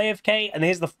was AFK. And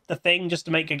here's the thing, just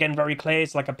to make, again, very clear.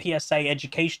 It's like a PSA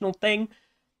educational thing.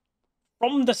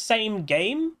 From the same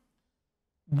game,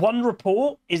 1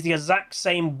 report is the exact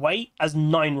same weight as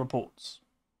 9 reports.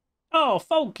 Oh,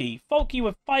 Folky. Folky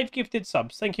with 5 gifted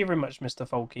subs. Thank you very much, Mr.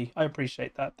 Folky. I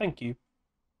appreciate that. Thank you.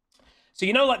 So,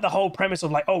 you know, like the whole premise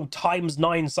of like, oh, times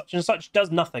 9 such and such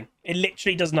does nothing. It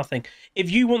literally does nothing.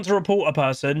 If you want to report a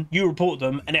person, you report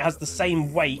them, and it has the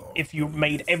same weight if you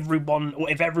made everyone, or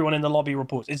if everyone in the lobby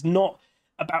reports. It's not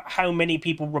about how many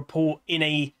people report in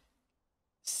a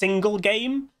single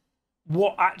game.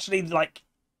 What actually, like,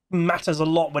 matters a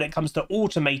lot when it comes to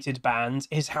automated bans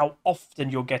is how often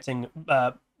you're getting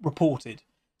reported.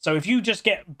 So if you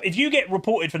get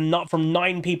reported from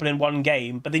 9 people in one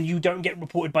game, but then you don't get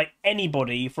reported by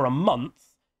anybody for a month,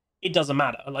 it doesn't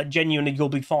matter. Like, genuinely, you'll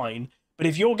be fine. But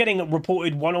if you're getting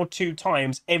reported 1 or 2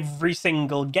 times every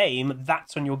single game,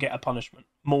 that's when you'll get a punishment.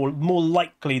 More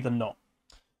likely than not.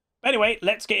 Anyway,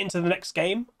 let's get into the next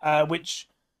game, which,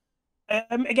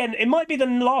 again, it might be the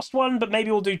last one, but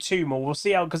maybe we'll do 2 more. We'll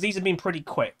see how, because these have been pretty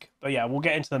quick. But yeah, we'll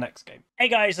get into the next game. Hey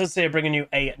guys, let's see, bringing you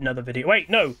another video. Wait,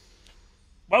 no.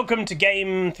 Welcome to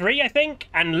game 3, I think.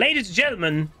 And ladies and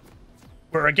gentlemen,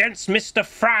 we're against Mr.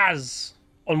 Fraz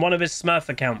on one of his Smurf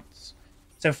accounts.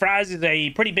 So Fraz is a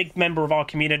pretty big member of our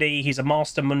community. He's a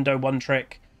master Mundo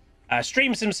one-trick.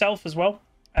 Streams himself as well.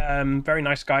 Very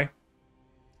nice guy.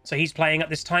 So he's playing at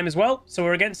this time as well. So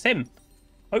we're against him.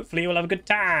 Hopefully we'll have a good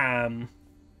time.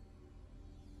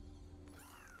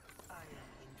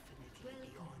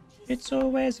 It's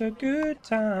always a good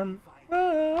time.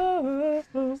 Whoa.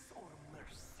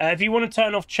 If you want to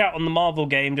turn off chat on the Marvel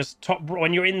game, just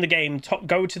when you're in the game,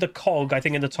 go to the cog, I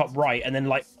think in the top right, and then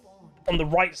like on the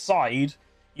right side,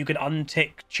 you can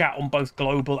untick chat on both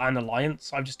global and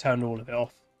alliance. I've just turned all of it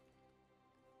off.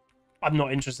 I'm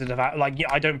not interested in that. Like,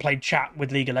 yeah, I don't play chat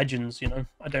with League of Legends, you know.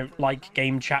 I don't like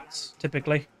game chats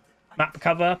typically. Map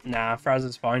cover? Nah, Fraz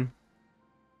is fine.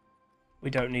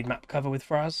 We don't need map cover with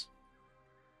Fraz.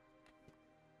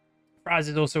 Fraz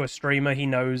is also a streamer. He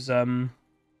knows,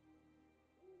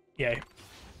 yeah,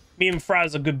 me and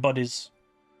Fraz are good buddies.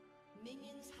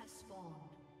 Minions have spawned.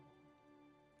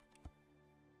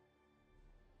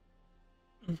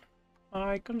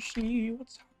 I can see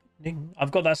what's happening.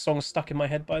 I've got that song stuck in my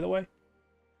head, by the way.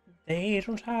 They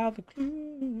don't have a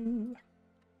clue.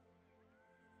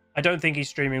 I don't think he's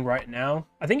streaming right now.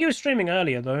 I think he was streaming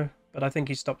earlier, though, but I think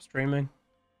he stopped streaming.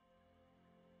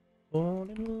 Fall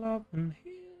in love, and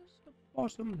here's the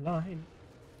bottom line.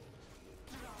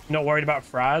 Not worried about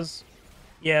Fraz?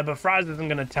 Yeah, but Fraz isn't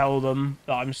going to tell them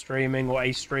that I'm streaming or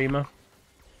a streamer.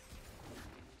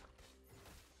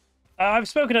 I've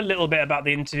spoken a little bit about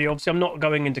the interview. Obviously, I'm not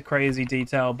going into crazy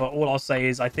detail, but all I'll say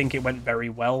is I think it went very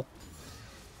well.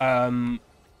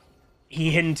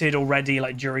 He hinted already,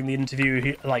 like, during the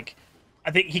interview,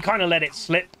 I think he kind of let it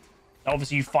slip.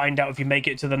 Obviously, you find out if you make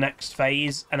it to the next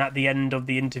phase, and at the end of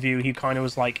the interview, he kind of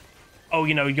was like, oh,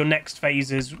 you know, your next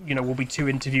phase is, you know, will be 2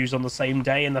 interviews on the same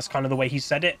day, and that's kind of the way he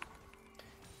said it.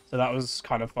 So that was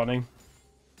kind of funny.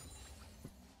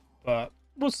 But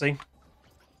we'll see.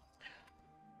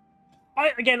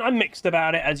 I'm mixed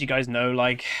about it, as you guys know.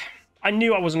 Like, I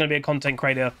knew I wasn't going to be a content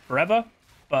creator forever,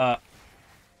 but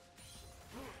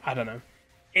I don't know.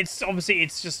 It's obviously,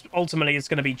 it's just ultimately it's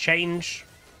going to be change.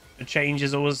 The change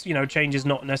is always, you know, change is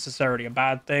not necessarily a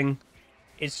bad thing.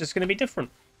 It's just going to be different.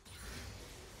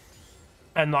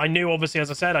 And I knew, obviously,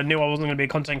 as I said, I knew I wasn't going to be a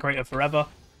content creator forever,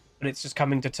 but it's just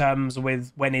coming to terms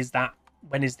with when is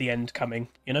the end coming,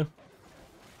 you know?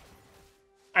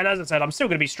 And as I said, I'm still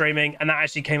going to be streaming, and that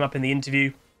actually came up in the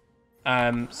interview,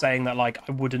 saying that, like,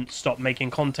 I wouldn't stop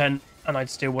making content, and I'd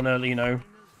still want to, you know,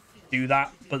 do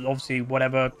that. But obviously,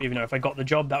 whatever, you know, if I got the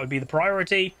job, that would be the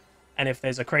priority. And if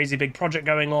there's a crazy big project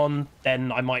going on,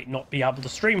 then I might not be able to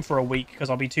stream for a week because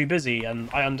I'll be too busy, and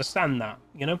I understand that,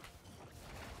 you know?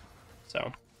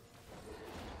 So.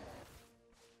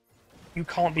 You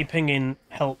can't be pinging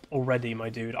help already, my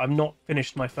dude. I've not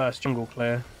finished my first jungle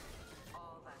clear.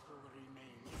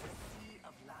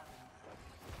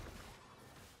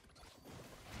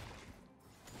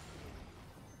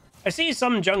 I see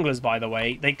some junglers, by the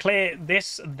way, they clear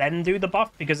this, then do the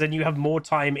buff, because then you have more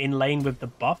time in lane with the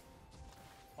buff.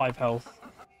 5 health.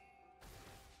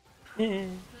 Yeah.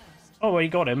 Oh, he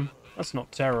got him. That's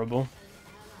not terrible.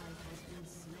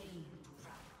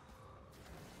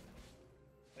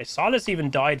 Wait, Silas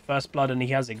even died first blood and he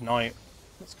has Ignite.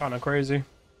 That's kind of crazy.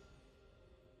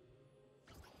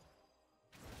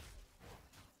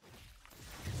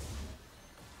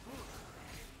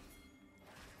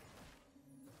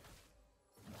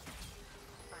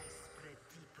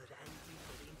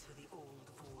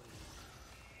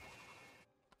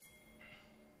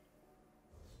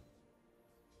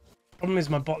 Problem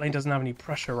is my bot lane doesn't have any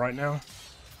pressure right now.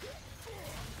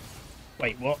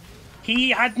 Wait, what?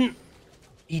 He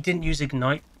didn't use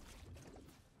Ignite.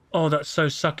 Oh, that's so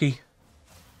sucky.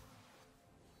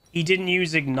 He didn't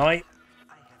use Ignite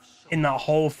in that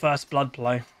whole first blood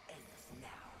play.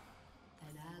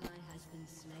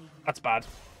 That's bad.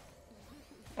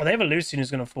 Oh, they have a Lucian who's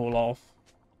going to fall off.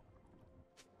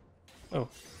 Oh.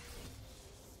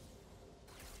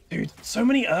 Dude, so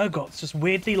many Urgots just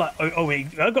weirdly like... Oh,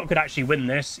 wait. Urgot could actually win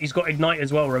this. He's got Ignite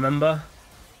as well, remember?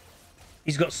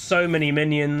 He's got so many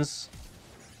minions.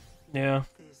 Yeah.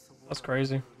 That's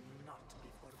crazy.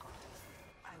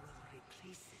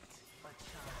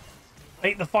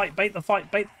 Bait the fight, bait the fight,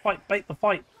 bait the fight, bait the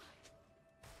fight.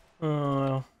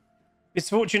 If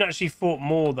Fortune actually fought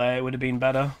more there, it would have been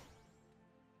better.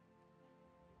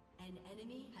 An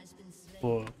enemy has been slain.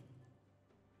 Whoa.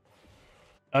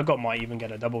 Urgot might even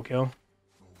get a double kill.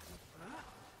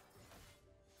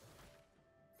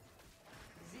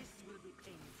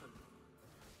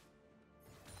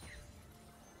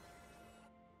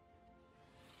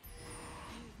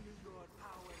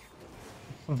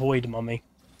 Void mummy.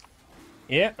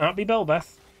 Yeah, that'd be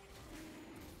Bel'Veth.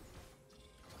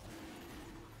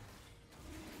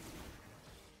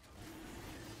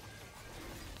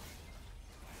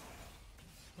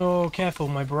 Oh, careful,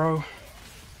 my bro.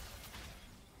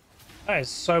 That is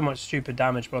so much stupid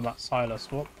damage by that Silas.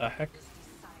 What the heck?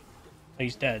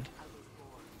 He's dead.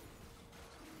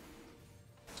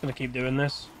 Just gonna keep doing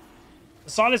this.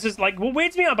 Silas is like, what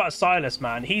weirds me out about Silas,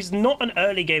 man, he's not an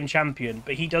early game champion,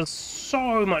 but he does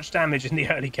so much damage in the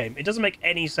early game. It doesn't make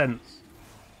any sense.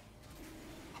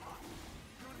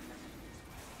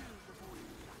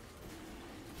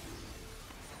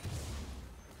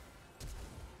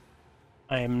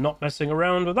 I am not messing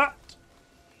around with that.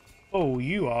 Oh,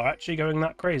 you are actually going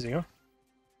that crazy, huh?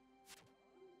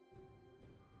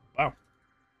 Wow.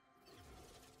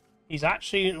 He's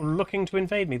actually looking to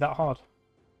invade me that hard.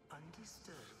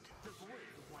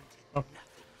 Oh.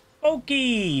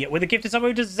 Okie! With a gifted sub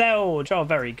to Zelge. Oh,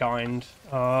 very kind.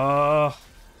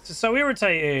 This is so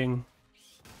irritating.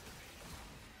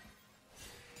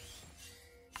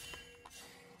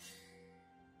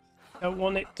 Don't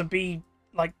want it to be,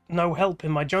 like, no help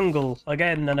in my jungle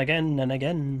again and again and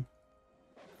again.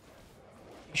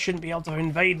 You shouldn't be able to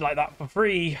invade like that for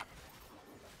free.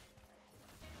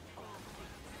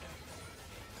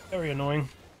 Very annoying.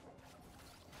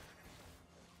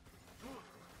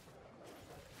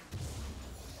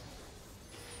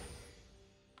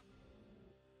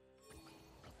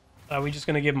 Are we just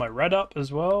going to give my red up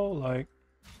as well? Like,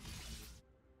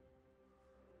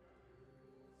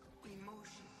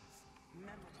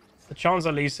 The chance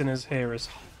that Lee Sin is here is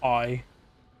high.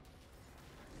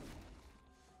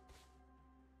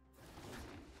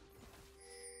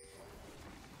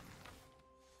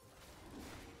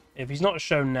 If he's not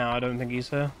shown now, I don't think he's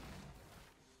here.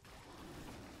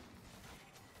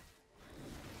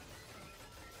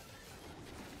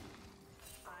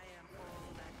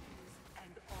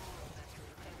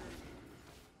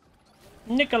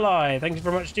 Nikolai, thank you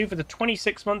very much, dude, for the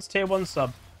 26 months tier 1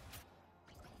 sub.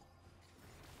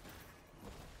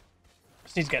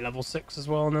 Just need to get level 6 as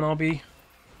well, and then I'll be...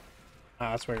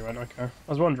 Ah, that's where he went, okay. I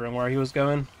was wondering where he was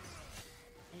going.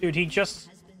 Dude, he just...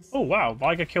 Oh, wow,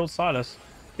 Viger killed Silas.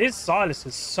 This Silas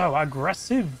is so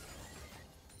aggressive.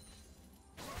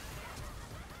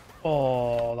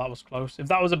 Oh, that was close. If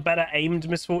that was a better aimed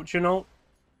Misfortune ult.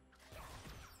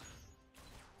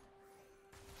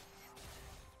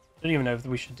 I don't even know if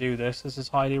we should do this. This is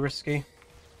highly risky.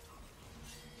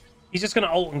 He's just going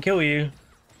to ult and kill you.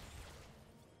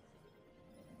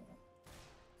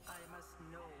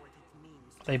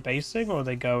 Are they basing or are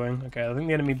they going? Okay, I think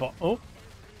the enemy bot... Oh.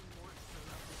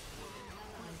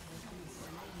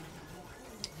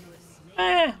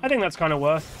 I think that's kind of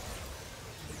worth.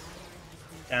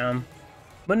 Damn.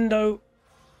 Mundo.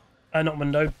 Not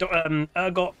Mundo.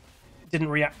 Urgot didn't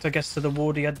react, I guess, to the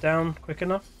ward he had down quick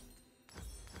enough.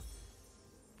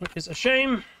 Which is a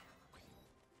shame.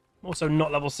 Also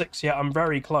not level 6 yet. I'm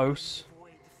very close.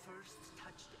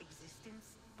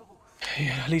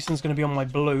 Yeah, Lee Sin's going to be on my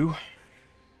blue.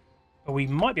 But we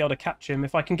might be able to catch him.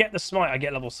 If I can get the smite, I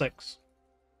get level 6.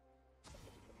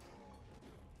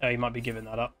 Oh, he might be giving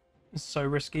that up. It's so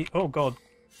risky. Oh, God.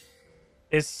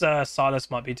 This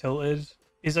Silas might be tilted.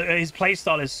 His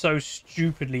playstyle is so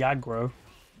stupidly aggro.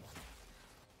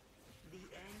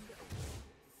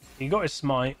 He got his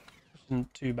smite.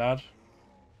 Isn't too bad.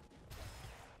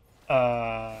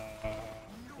 The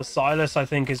Silas, I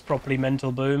think, is properly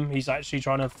mental boom. He's actually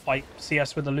trying to fight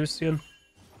CS with the Lucian.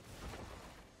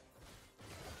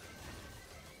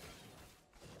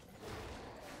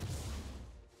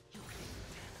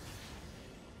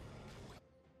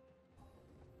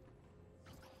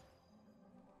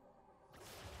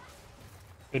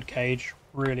 Good cage.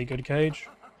 Really good cage.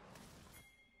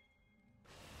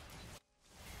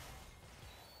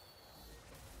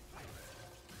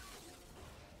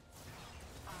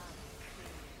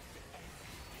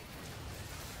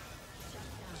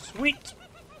 Sweet.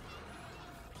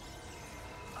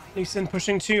 Lee Sin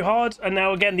pushing too hard. And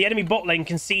now again, the enemy bot lane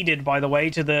conceded, by the way,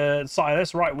 to the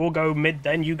Silas. Right, we'll go mid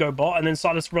then. You go bot. And then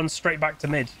Silas runs straight back to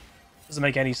mid. Doesn't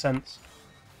make any sense.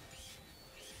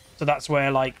 So that's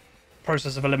where, like,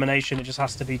 process of elimination, it just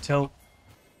has to be tilt.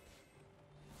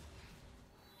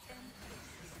 I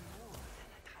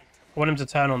want him to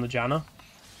turn on the Janna.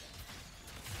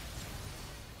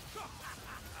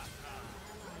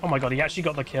 Oh my god, he actually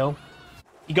got the kill.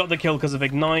 He got the kill because of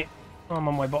Ignite. Oh, I'm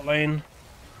on my bot lane.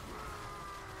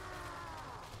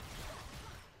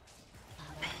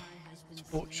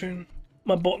 Fortune.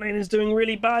 My bot lane is doing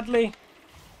really badly.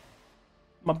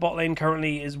 My bot lane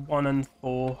currently is 1 and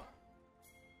 4.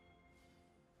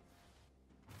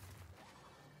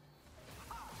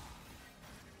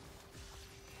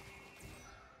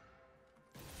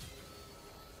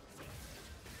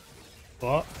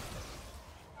 What?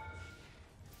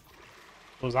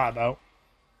 What was that about?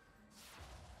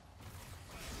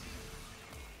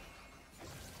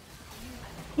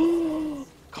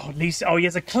 God, Lisa. Oh, he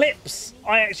has Eclipse.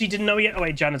 I actually didn't know yet. Oh,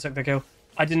 wait, Janna took the kill.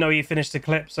 I didn't know he finished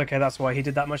Eclipse. Okay, that's why he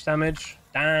did that much damage.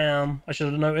 Damn. I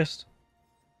should have noticed.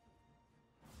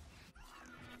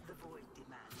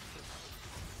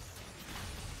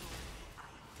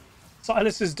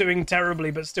 Silas is doing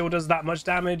terribly, but still does that much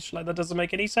damage. Like, that doesn't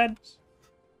make any sense.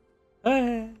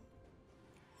 Okay,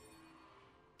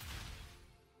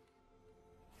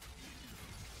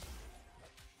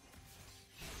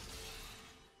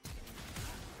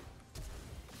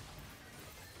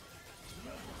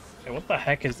 what the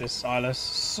heck is this Silas?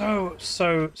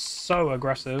 So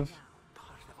aggressive.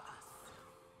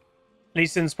 Lee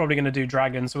Sin's probably going to do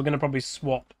dragon, so we're going to probably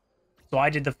swap. So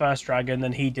I did the first dragon,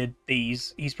 then he did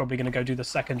these. He's probably going to go do the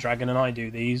second dragon, and I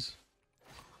do these.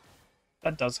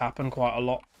 That does happen quite a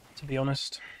lot, to be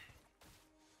honest.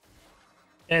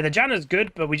 Yeah, the Janna's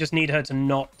good, but we just need her to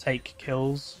not take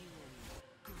kills.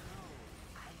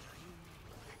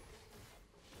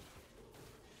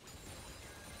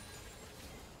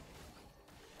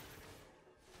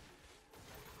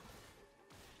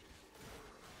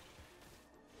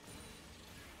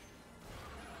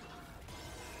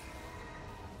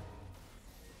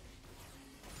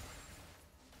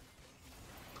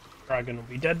 Dragon will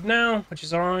be dead now, which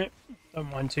is alright.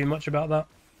 Don't mind too much about that.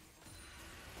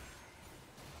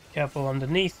 Careful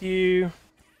underneath you.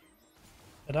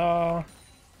 Ta-da.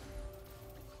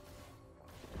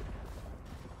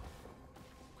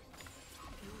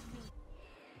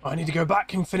 I need to go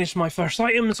back and finish my first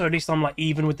item, so at least I'm like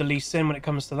even with the Lee Sin when it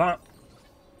comes to that.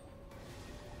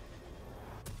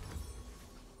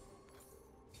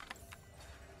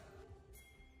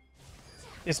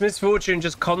 This Misfortune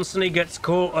just constantly gets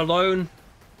caught alone.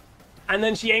 And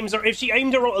then she aims her... If she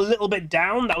aimed her a little bit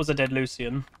down, that was a dead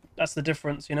Lucian. That's the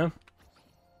difference, you know? An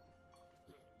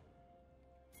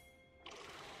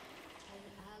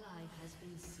ally has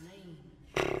been slain.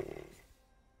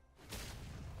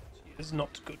 She is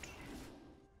not good.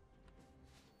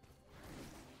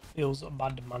 Feels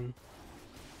bad, man.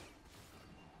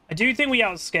 I do think we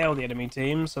outscale the enemy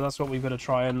team, so that's what we've got to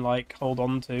try and, like, hold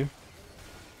on to.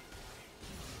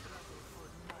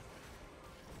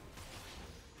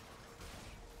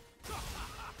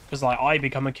 Because, like, I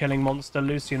become a killing monster,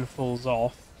 Lucian falls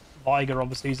off. Veigar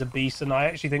obviously is a beast, and I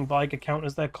actually think Veigar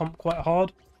counters their comp quite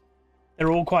hard.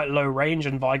 They're all quite low range,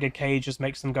 and Veigar K just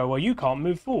makes them go, well, you can't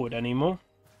move forward anymore.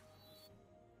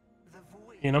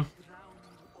 You know?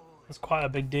 That's quite a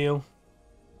big deal.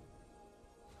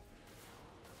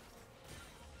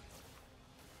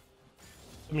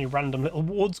 So many random little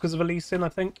wards because of Elysian, I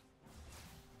think.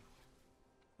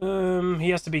 He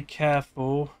has to be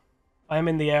careful. I am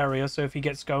in the area, so if he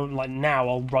gets going, like now,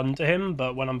 I'll run to him,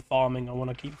 but when I'm farming, I want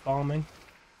to keep farming.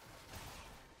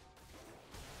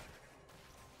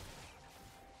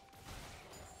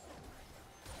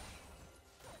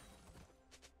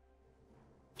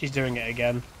 She's doing it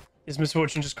again. His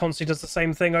Misfortune just constantly does the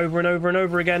same thing over and over and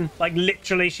over again. Like,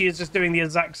 literally, she is just doing the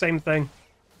exact same thing.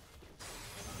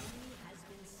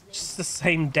 Just the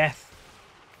same death.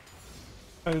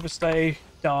 Overstay,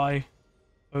 die.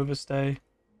 Overstay,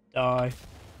 die.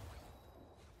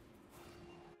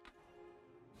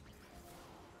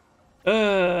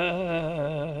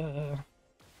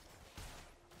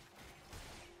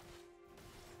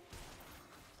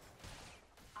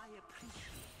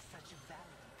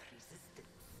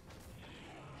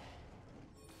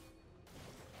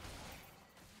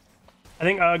 I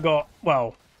think I got,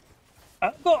 well,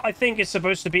 I think it's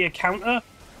supposed to be a counter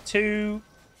to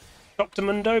Dr.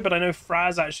 Mundo, but I know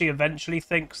Fraz actually eventually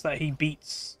thinks that he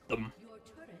beats them,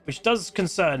 which does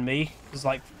concern me, because,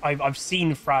 like, I've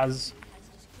seen Fraz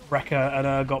Wrecker and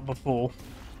Urgot before.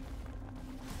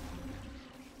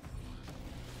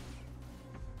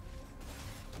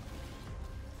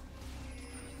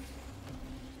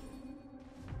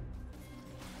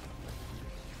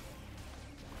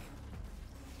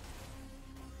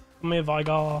 Come here,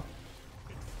 Veigar.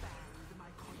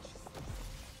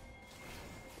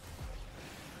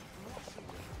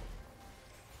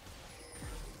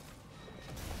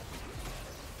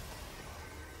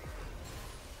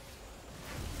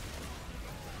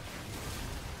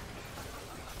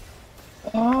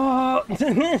 Oh, I'm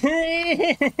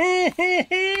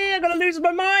gonna lose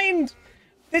my mind.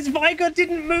 This Veigar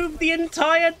didn't move the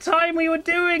entire time we were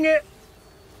doing it.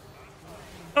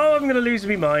 Oh, I'm gonna lose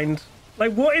my mind.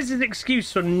 Like, what is his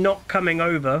excuse for not coming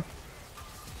over?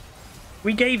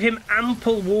 We gave him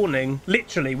ample warning.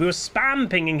 Literally, we were spam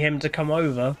pinging him to come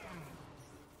over.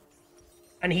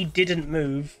 And he didn't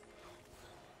move.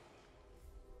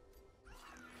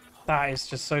 That is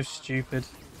just so stupid.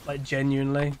 Like,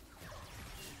 genuinely.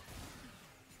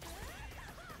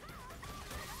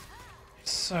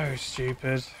 So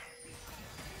stupid.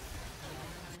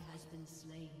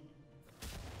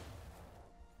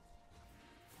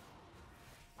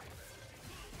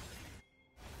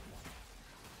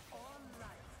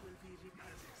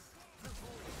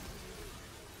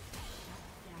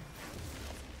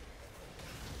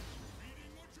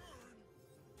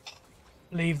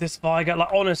 Leave this Veigar. Like,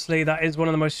 honestly, that is one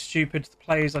of the most stupid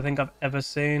plays I think I've ever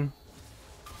seen.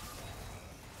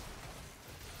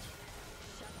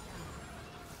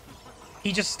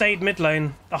 He just stayed mid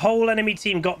lane. The whole enemy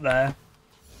team got there.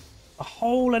 The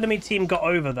whole enemy team got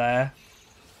over there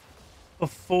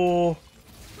before...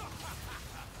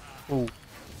 Ooh.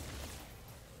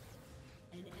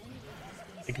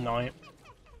 Ignite.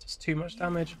 Just too much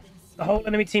damage. The whole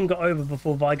enemy team got over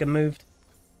before Veigar moved.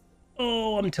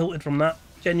 Oh, I'm tilted from that.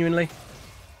 Genuinely.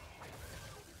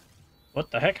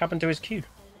 What the heck happened to his Q?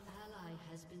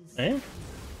 Eh?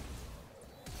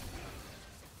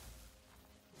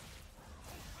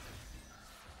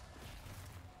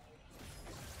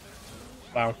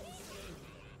 Wow.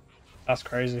 That's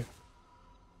crazy.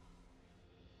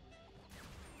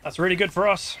 That's really good for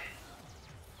us.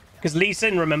 Because Lee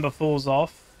Sin, remember, falls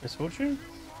off. Misfortune?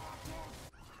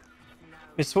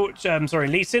 Misfortune, sorry,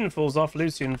 Lee Sin falls off,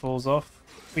 Lucian falls off.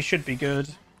 We should be good.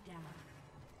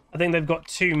 I think they've got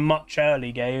too much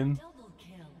early game. Double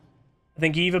kill. I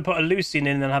think you either put a Lucian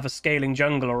in and have a scaling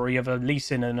jungle, or you have a Lee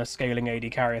Sin and a scaling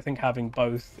AD carry. I think having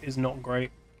both is not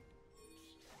great.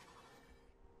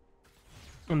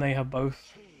 And they have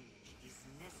both.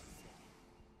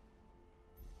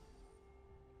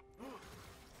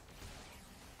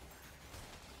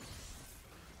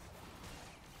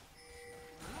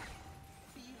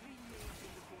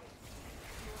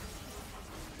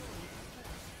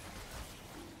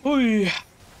 Oy.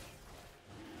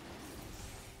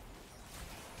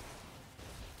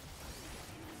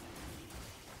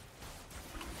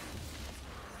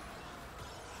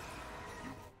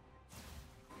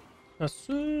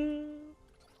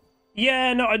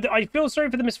 Yeah, no, I feel sorry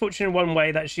for the Misfortune in one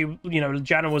way that she, you know,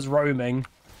 Janna was roaming.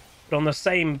 But on the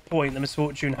same point, the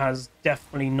Misfortune has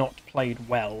definitely not played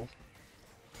well.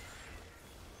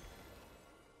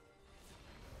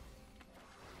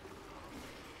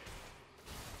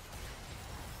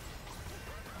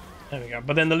 There we go.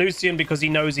 But then the Lucian, because he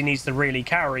knows he needs to really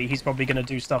carry, he's probably going to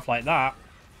do stuff like that.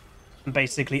 And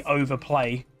basically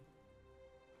overplay.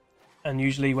 And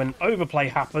usually when overplay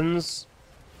happens...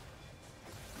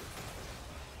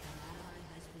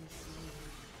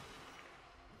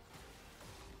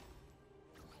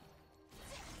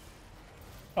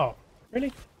 Oh,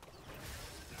 really?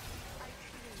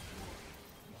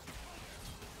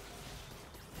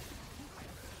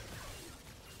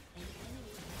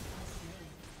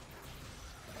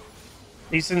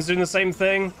 Lee Sin's doing the same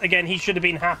thing. Again, he should have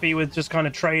been happy with just kind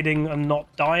of trading and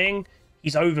not dying.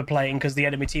 He's overplaying because the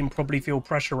enemy team probably feel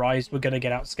pressurized. We're going to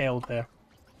get outscaled here.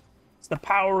 It's the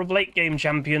power of late game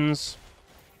champions.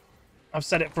 I've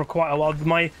said it for quite a while.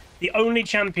 The only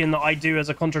champion that I do as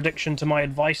a contradiction to my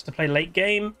advice to play late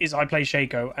game is I play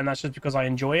Shaco, and that's just because I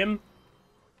enjoy him.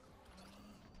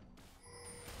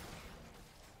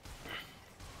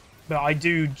 But I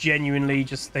do genuinely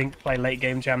just think play late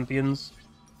game champions.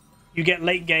 You get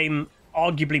late game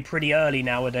arguably pretty early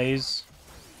nowadays.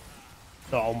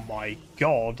 Oh my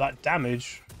god, that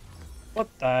damage. What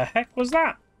the heck was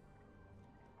that?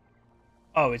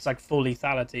 Oh, it's like full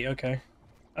lethality. Okay.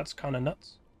 That's kind of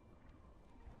nuts.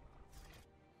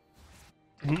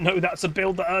 Didn't know that's a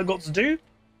build that Urgots do,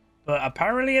 but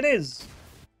apparently it is.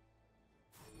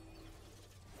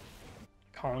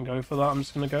 Can't go for that. I'm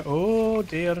just going to go... Oh,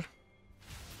 dear.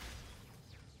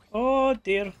 Oh,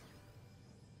 dear.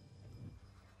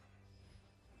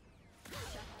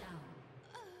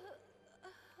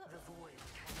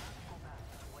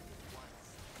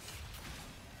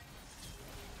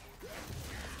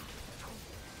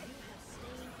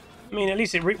 I mean, at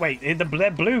least it... Wait,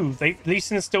 they're blue. Lee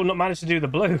Sin's still not managed to do the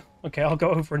blue. Okay, I'll go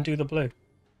over and do the blue.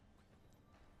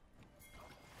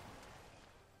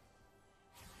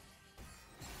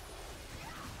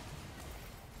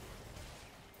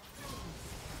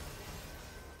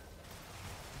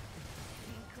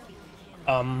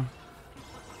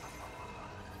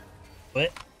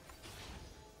 What?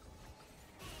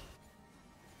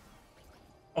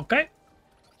 Okay.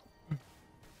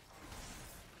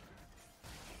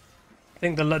 I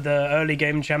think the early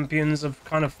game champions have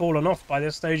kind of fallen off by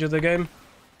this stage of the game.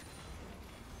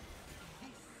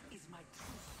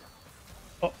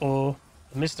 Uh-oh.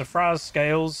 Mr. Fraz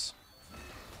scales.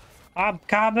 I'm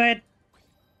coming!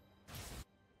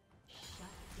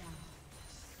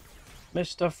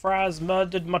 Mr. Fraz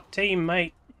murdered my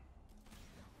teammate.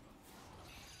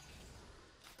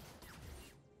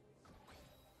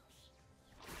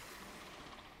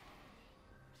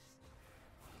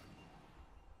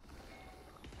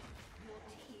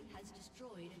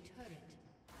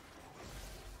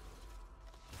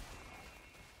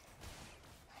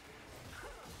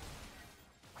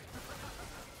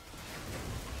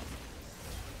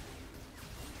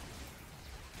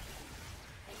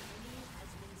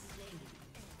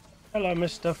 Hello,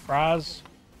 Mr. Fraz.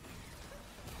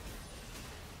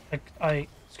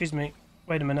 Excuse me.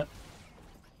 Wait a minute.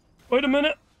 Wait a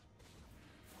minute.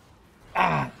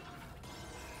 Ah.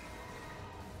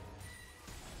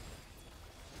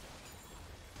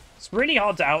 It's really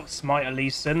hard to outsmite a Lee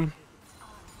Sin,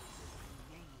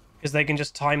 because they can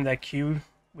just time their Q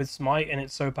with smite, and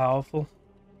it's so powerful.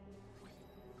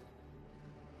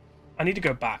 I need to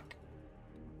go back.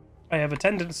 I have a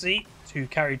tendency to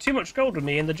carry too much gold with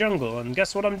me in the jungle, and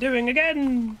guess what I'm doing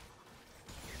again?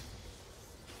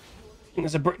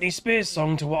 There's a Britney Spears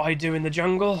song to what I do in the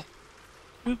jungle.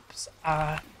 Oops,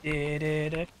 I did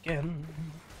it again.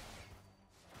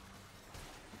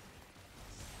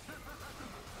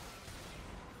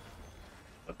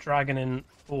 Got dragon in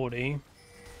 40.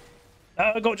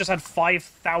 Got just had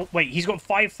 5,000. Wait, he's got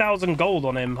 5,000 gold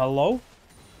on him. Hello?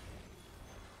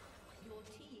 Your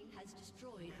team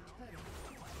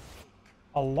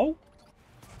Hello?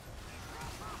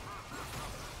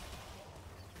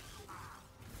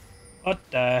 What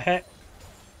the heck?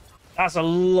 That's a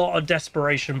lot of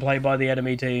desperation play by the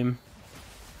enemy team.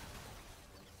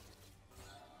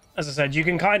 As I said, you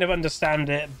can kind of understand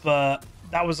it, but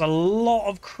that was a lot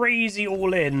of crazy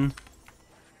all-in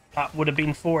that would have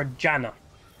been for a Janna.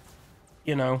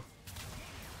 You know.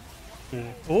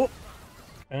 Oh.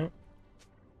 Okay.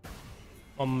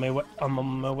 I'm on my way, I'm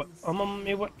on my way, I'm on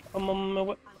my way, I'm on my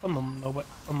way, I'm on my way,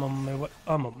 I'm on my way,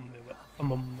 I'm on my way,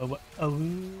 I'm on my way.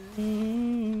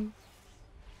 Oh.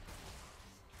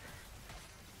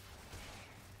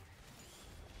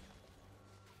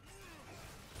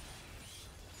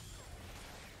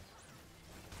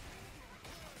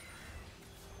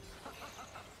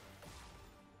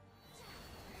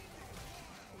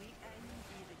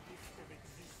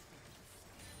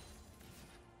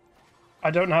 I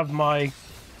don't have my...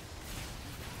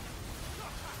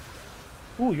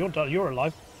 Oh, you're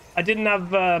alive. I didn't have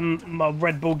my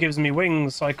Red Bull gives me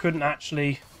wings, so I couldn't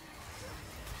actually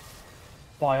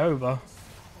fly over.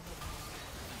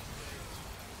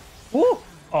 Oh,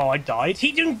 oh, I died.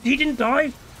 He didn't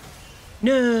die.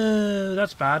 No,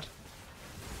 that's bad.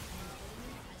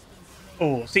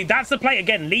 Oh, see, that's the play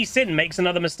again. Lee Sin makes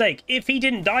another mistake. If he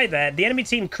didn't die there, the enemy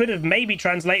team could have maybe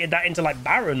translated that into like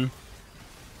Baron.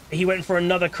 He went for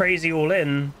another crazy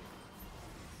all-in.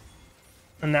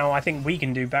 And now I think we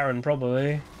can do Baron,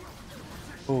 probably.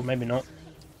 Oh, maybe not.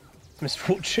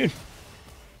 Misfortune.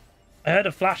 I heard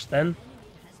a flash then.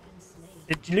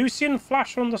 Did Lucian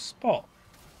flash on the spot?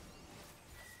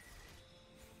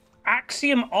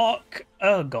 Axiom Arc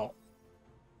Urgot.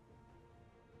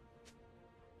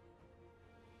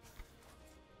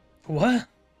 What?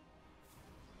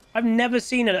 I've never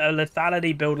seen a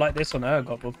lethality build like this on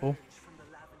Urgot before.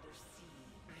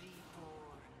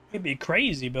 It'd be a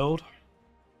crazy build.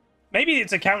 Maybe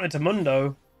it's a counter to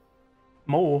Mundo.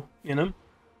 More, you know?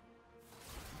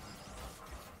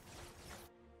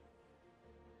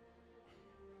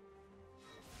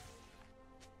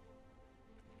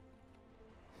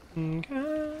 Let's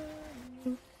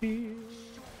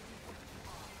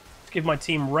give my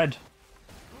team red.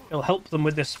 It'll help them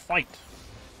with this fight.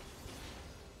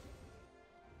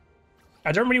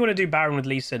 I don't really want to do Baron with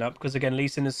Lee Sin up, because again, Lee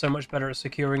Sin is so much better at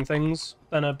securing things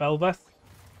than a Bel'Veth.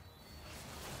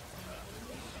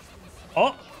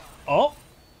 Oh! Oh!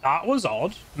 That was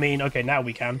odd. I mean, okay, now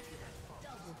we can.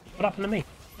 What happened to me?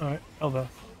 Alright, over.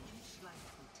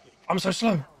 I'm so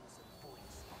slow.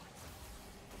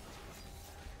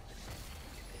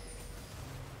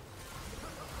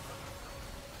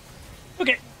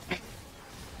 Okay.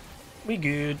 We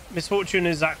good. Misfortune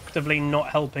is actively not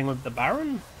helping with the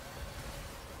Baron.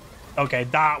 Okay,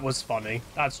 that was funny.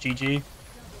 That's GG.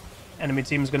 Enemy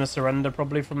team's going to surrender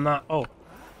probably from that. Oh.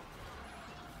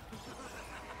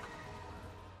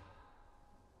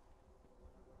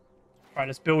 Right,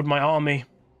 let's build my army.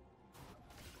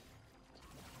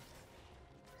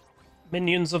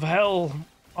 Minions of hell,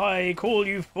 I call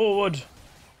you forward.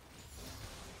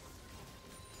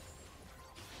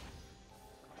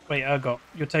 Wait, Urgot,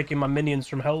 you're taking my minions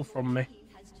from hell from me.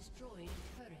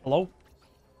 Hello?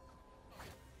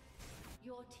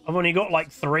 I've only got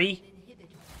like 3.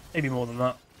 Maybe more than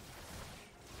that.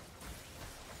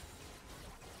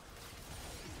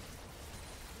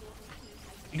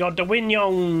 You got the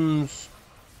Winyons.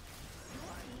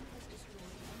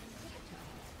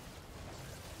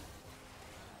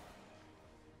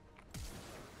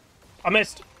 I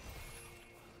missed.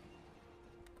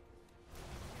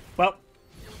 Well,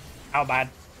 how bad.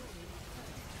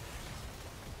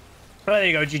 There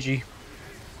you go, GG.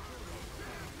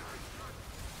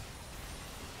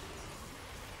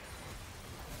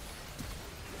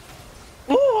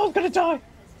 Oh, I was gonna die.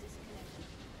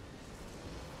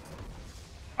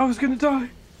 I was gonna die.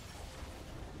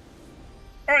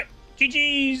 Alright,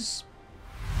 GG's.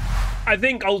 I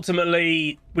think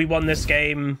ultimately we won this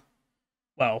game.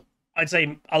 Well, I'd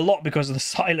say a lot because of the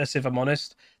Silas, if I'm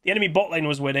honest. The enemy bot lane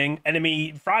was winning.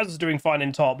 Enemy Fraz was doing fine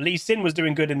in top. Lee Sin was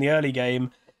doing good in the early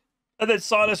game. And then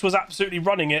Silas was absolutely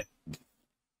running it.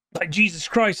 Like, Jesus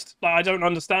Christ. Like, I don't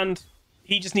understand.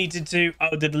 He just needed to...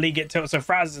 Oh, did the Lee get tilted? So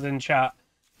Fraz is in chat.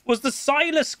 Was the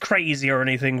Silas crazy or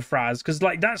anything, Fraz? Because,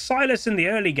 like, that Silas in the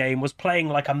early game was playing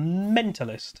like a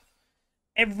mentalist.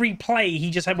 Every play, he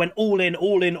just went all in,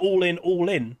 all in, all in, all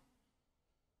in.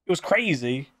 It was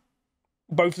crazy.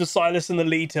 Both the Silas and the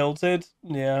Lee tilted.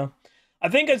 Yeah. I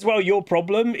think as well your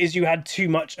problem is you had too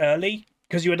much early.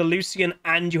 Because you had a Lucian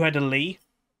and you had a Lee.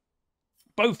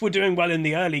 Both were doing well in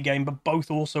the early game, but both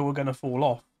also were going to fall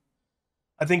off.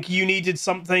 I think you needed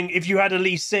something. If you had a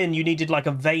Lee Sin, you needed like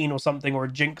a Vayne or something, or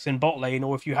a Jinx in bot lane.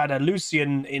 Or if you had a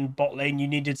Lucian in bot lane, you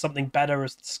needed something better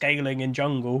as scaling in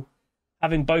jungle.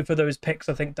 Having both of those picks,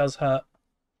 I think, does hurt.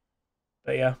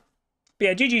 But yeah.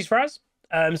 GG's for us.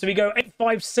 So we go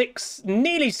 856,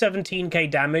 nearly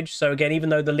 17k damage. So again, even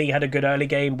though the Lee had a good early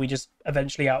game, we just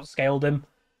eventually outscaled him.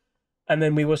 And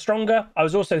then we were stronger. I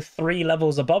was also 3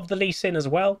 levels above the Lee Sin as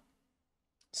well.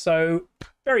 So,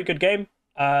 very good game.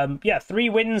 Yeah, 3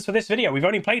 wins for this video. We've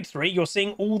only played 3. You're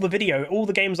seeing all the video. All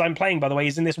the games I'm playing, by the way,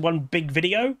 is in this one big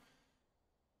video.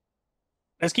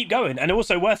 Let's keep going. And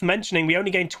also worth mentioning, we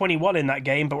only gained 21 in that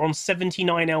game, but we're on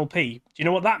 79 LP. Do you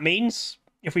know what that means?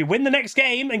 If we win the next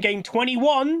game and gain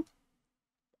 21,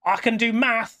 I can do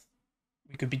math.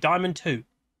 We could be Diamond 2.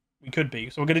 We could be.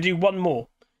 So we're going to do one more.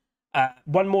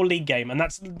 One more league game. And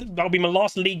that'll be my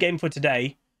last league game for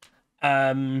today.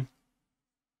 Because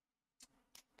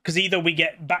either we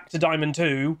get back to Diamond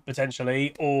 2,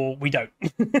 potentially, or we don't.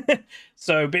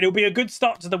 So, but it'll be a good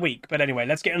start to the week. But anyway,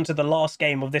 let's get into the last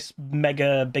game of this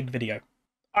mega big video.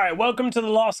 All right, welcome to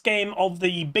the last game of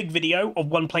the big video of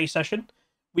one play session.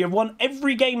 We have won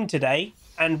every game today,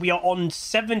 and we are on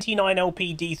 79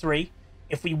 LP D3.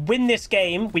 If we win this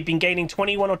game, we've been gaining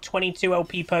 21 or 22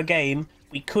 LP per game.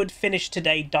 We could finish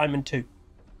today Diamond 2.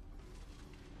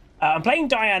 I'm playing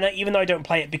Diana, even though I don't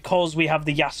play it, because we have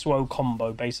the Yasuo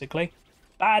combo, basically.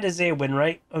 Bad Azir win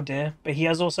rate. Oh, dear. But he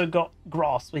has also got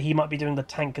Grass, but he might be doing the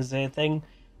tank Azir thing.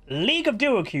 League of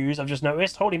Duo Qs, I've just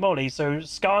noticed. Holy moly. So,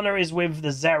 Skarner is with the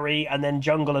Zeri, and then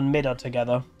Jungle and Mid are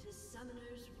together.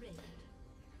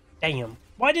 Damn.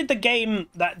 Why did the game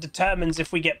that determines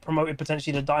if we get promoted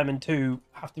potentially to Diamond 2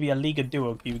 have to be a League of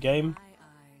Duo Q game?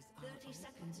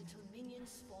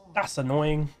 That's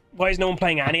annoying. Why is no one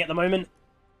playing Annie at the moment?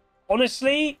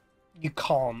 Honestly, you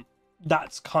can't.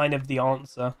 That's kind of the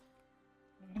answer.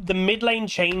 The mid lane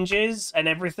changes and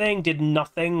everything did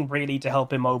nothing really to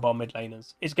help immobile mid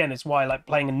laners. It's why I like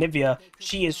playing Anivia.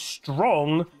 She is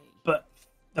strong, but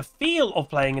the feel of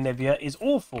playing Anivia is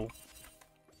awful.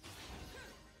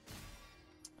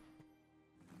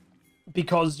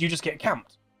 Because you just get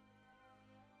camped.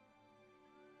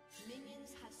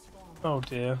 Oh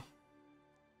dear.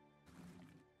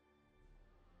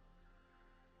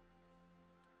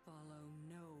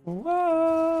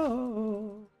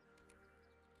 Whoa.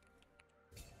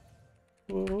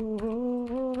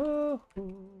 Whoa.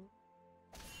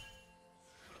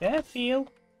 Careful.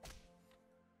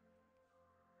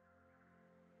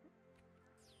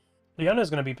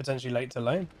 Leona's going to be potentially late to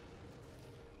lane.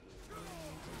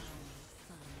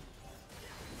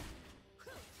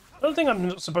 I don't think I'm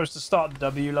not supposed to start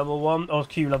W level 1 or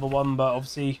Q level 1, but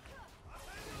obviously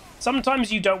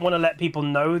sometimes you don't want to let people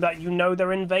know that you know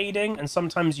they're invading, and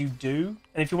sometimes you do.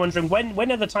 And if you're wondering,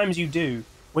 when are the times you do?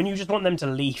 When you just want them to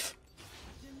leave.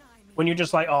 When you're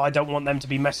just like, oh, I don't want them to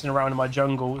be messing around in my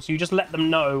jungle. So you just let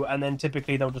them know, and then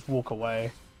typically they'll just walk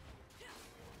away.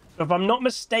 So if I'm not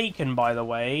mistaken, by the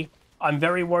way, I'm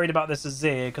very worried about this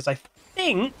Azir, because I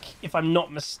think, if I'm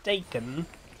not mistaken,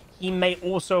 he may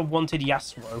also have wanted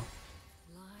Yasuo.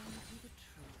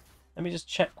 Let me just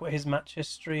check what his match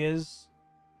history is.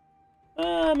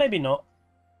 Maybe not.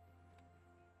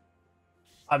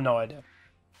 I have no idea.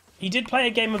 He did play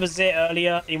a game of Azir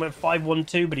earlier. He went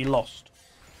 5-1-2, but he lost.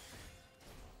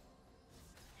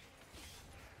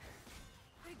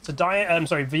 So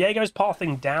Viego's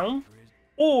pathing down,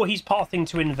 or he's pathing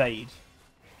to invade.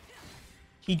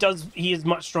 He is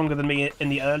much stronger than me in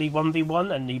the early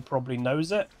 1v1, and he probably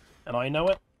knows it, and I know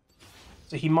it.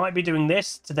 So he might be doing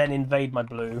this to then invade my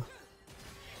blue.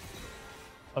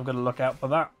 I've got to look out for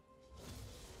that.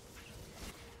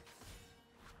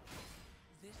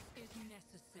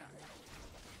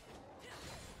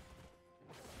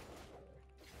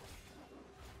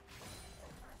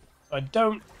 I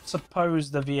don't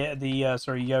suppose Yone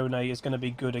is going to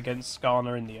be good against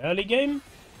Skarner in the early game.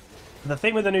 The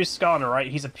thing with the new Skarner, right?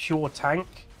 He's a pure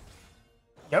tank.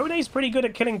 Yone's pretty good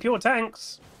at killing pure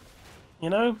tanks. You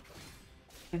know?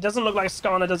 It doesn't look like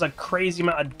Skarner does a crazy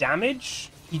amount of damage.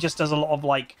 He just does a lot of,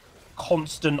 like,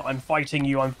 constant, I'm fighting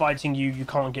you, you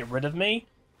can't get rid of me.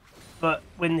 But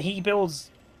when he builds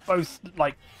both,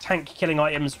 like, tank killing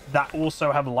items that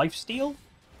also have lifesteal,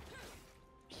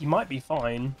 he might be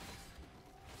fine.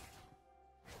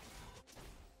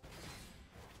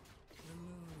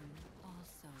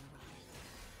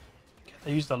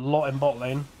 They used a lot in bot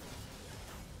lane.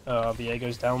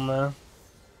 Viego's down there.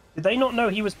 Did they not know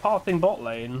he was pathing bot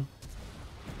lane?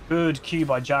 Good Q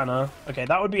by Janna. Okay,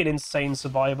 that would be an insane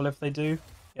survival if they do.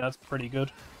 Yeah, that's pretty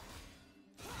good.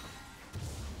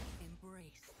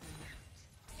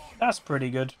 That's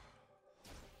pretty good.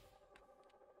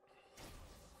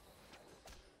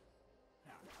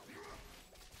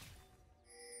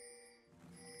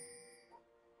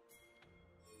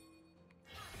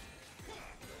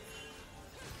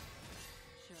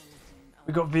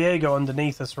 We got Viego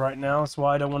underneath us right now. That's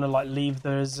why I don't want to like leave the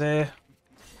Azir.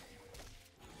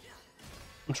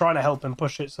 I'm trying to help him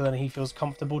push it so then he feels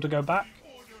comfortable to go back.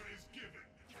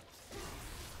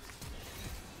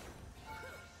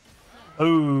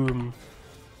 Boom.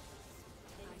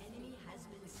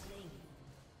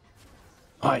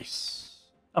 Nice.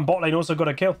 And bot lane also got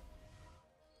a kill.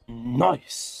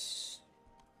 Nice.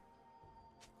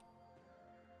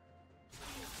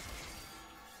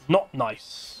 Not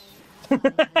nice.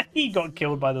 He got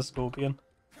killed by the Scorpion.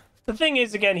 The thing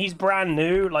is, again, he's brand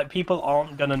new. Like, people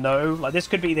aren't going to know. Like, this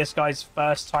could be this guy's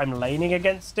first time laning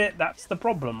against it. That's the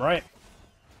problem, right?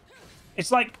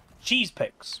 It's like cheese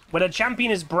picks. When a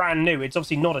champion is brand new, it's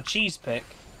obviously not a cheese pick,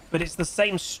 but it's the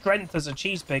same strength as a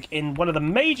cheese pick. In one of the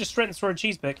major strengths for a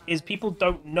cheese pick is people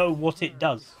don't know what it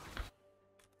does.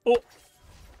 Oh,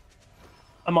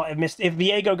 I might have missed. If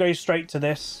Viego goes straight to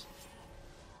this,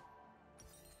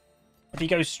 if he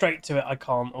goes straight to it, I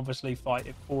can't obviously fight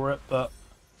it for it, but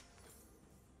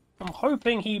I'm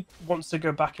hoping he wants to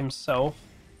go back himself.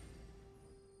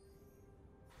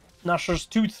 Nasher's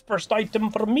tooth, first item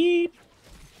for me.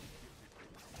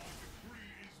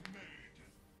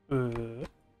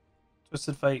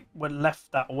 Twisted Fate went left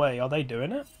that way. Are they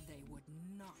doing it?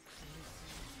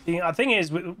 The thing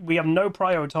is, we have no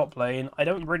prio top lane. I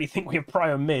don't really think we have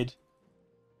prio mid.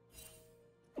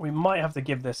 We might have to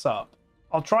give this up.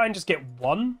 I'll try and just get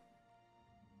one.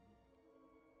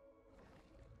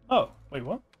 Oh, wait,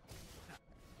 what?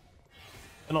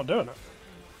 They're not doing it.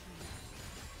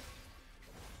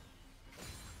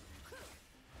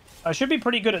 I should be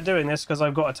pretty good at doing this because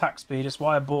I've got attack speed. It's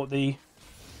why I bought the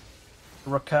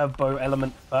recurve bow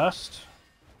element first.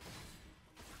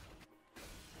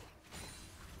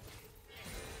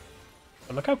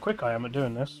 But look how quick I am at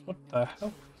doing this. What the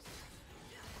hell?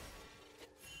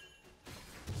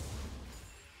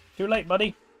 Too late,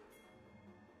 buddy.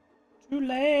 Too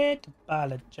late to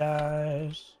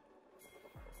apologize.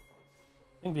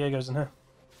 I think Viego's in here.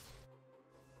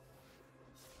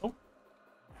 Oh.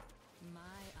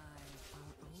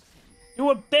 Do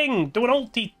a thing! Do an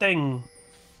ulti thing!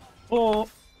 Oh.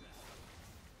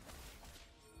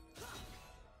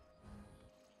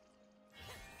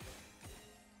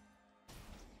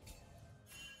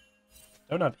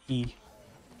 Don't have E.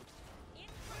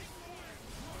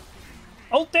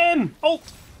 Ult him!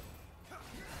 Ult!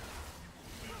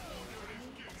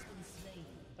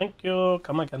 Thank you.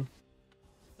 Come again.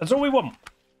 That's all we want.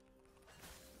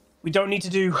 We don't need to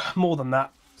do more than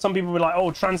that. Some people were like,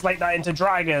 oh, translate that into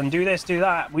dragon. Do this, do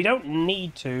that. We don't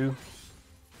need to.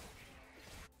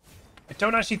 I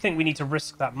don't actually think we need to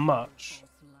risk that much.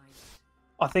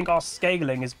 I think our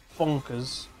scaling is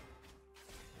bonkers.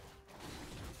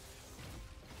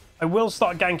 I will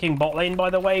start ganking bot lane,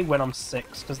 by the way, when I'm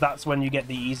 6, because that's when you get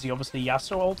the easy, obviously,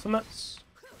 Yasuo ultimates.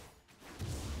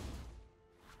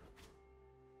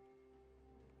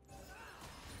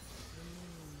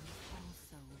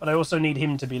 But I also need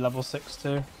him to be level 6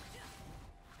 too.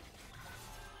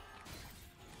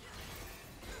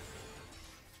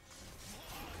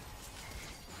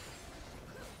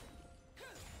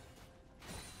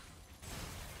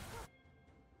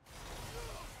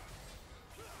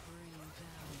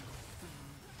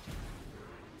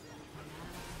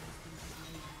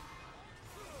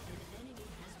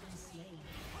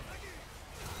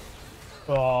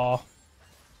 Oh.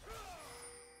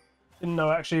 Didn't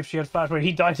know actually if she had flash, but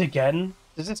he died again.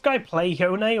 Does this guy play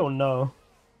Yone or no?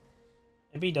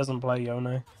 Maybe he doesn't play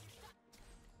Yone.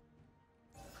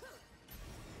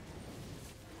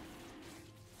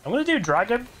 I'm going to do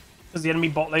Dragon, because the enemy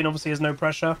bot lane obviously has no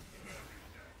pressure.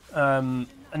 And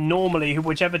normally,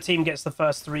 whichever team gets the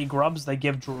first 3 grubs, they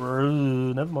give...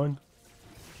 Never mind.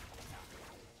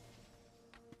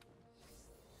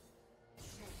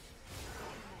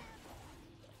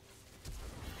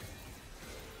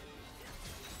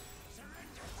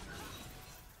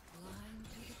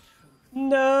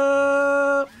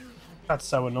 No! That's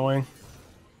so annoying.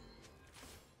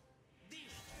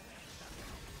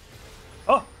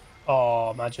 Oh!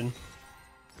 Oh, imagine.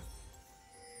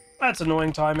 That's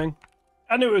annoying timing.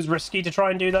 I knew it was risky to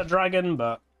try and do that dragon,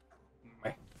 but...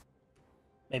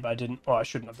 maybe I didn't. Oh, I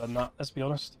shouldn't have done that, let's be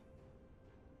honest.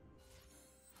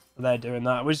 They're doing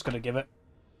that. We're just going to give it.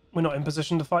 We're not in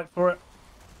position to fight for it.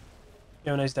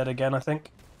 Yone's dead again, I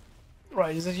think.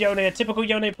 Right, is this Yone a typical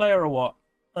Yone player or what?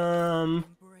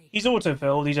 He's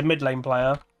auto-filled, he's a mid lane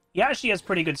player. He actually has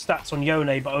pretty good stats on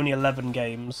Yone, but only 11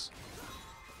 games.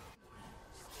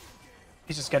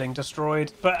 He's just getting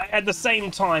destroyed. But at the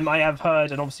same time, I have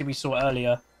heard, and obviously we saw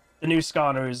earlier, the new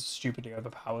Skarner is stupidly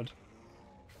overpowered.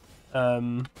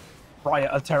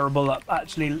 Riot are terrible at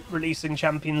actually releasing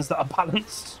champions that are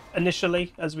balanced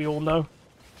initially, as we all know.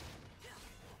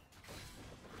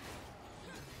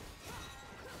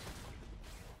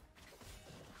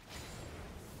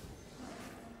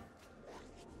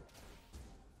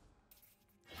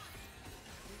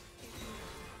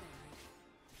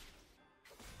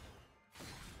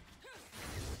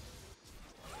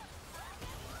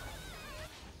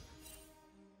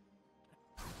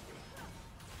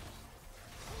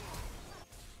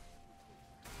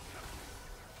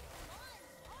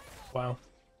 Wow.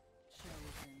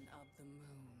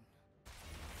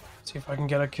 See if I can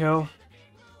get a kill.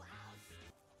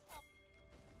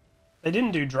 They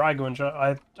didn't do Dragon, which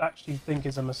I actually think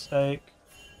is a mistake.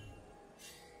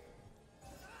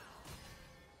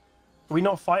 Are we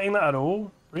not fighting that at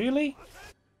all? Really?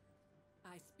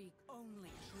 I speak only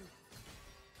truth.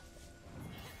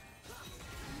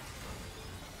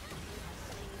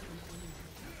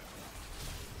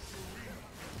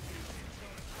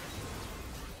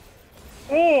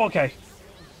 Oh, okay.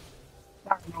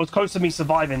 That was close to me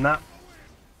surviving that.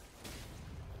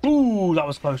 Ooh, that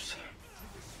was close.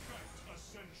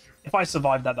 If I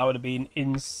survived that, that would have been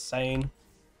insane.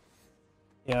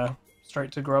 Yeah,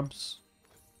 straight to grubs.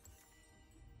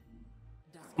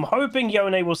 I'm hoping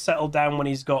Yone will settle down when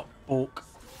he's got bulk.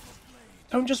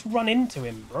 Don't just run into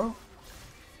him, bro.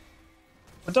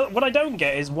 What I don't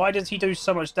get is why does he do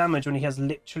so much damage when he has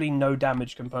literally no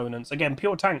damage components? Again,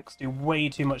 pure tanks do way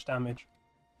too much damage.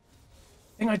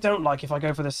 The thing I don't like if I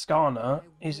go for the Skarner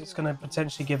is it's going to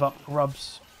potentially give up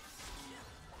grubs.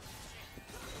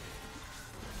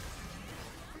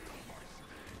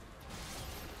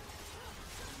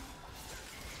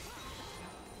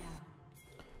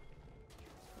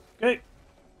 Okay.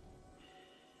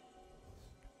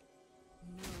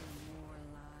 No more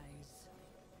lies.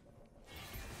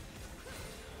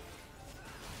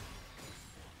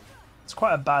 It's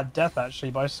quite a bad death actually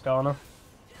by Skarner.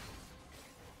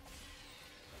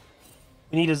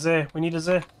 We need a Z. We need a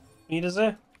Z. We need a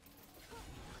Z.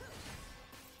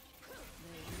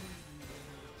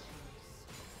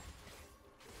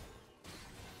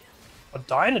 Oh,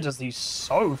 Diana does these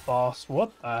so fast.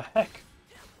 What the heck?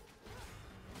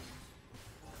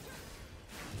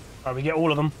 Alright, we get all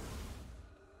of them.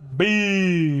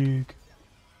 Big.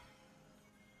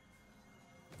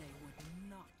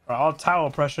 Alright, our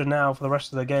tower pressure now for the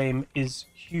rest of the game is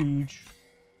huge.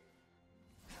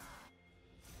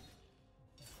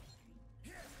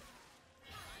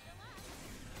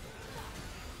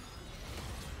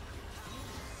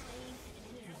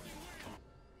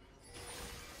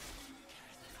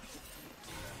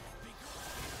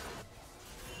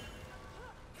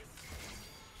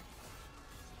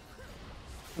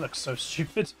 Looks so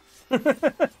stupid. What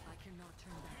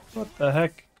the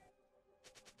heck?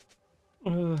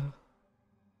 Ugh.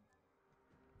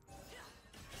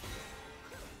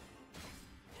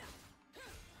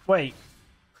 Wait.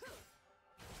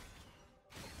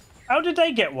 How did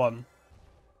they get one?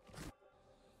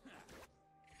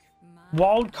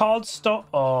 Wild card stop.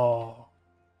 Oh.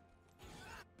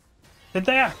 Did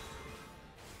they?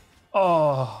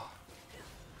 Oh.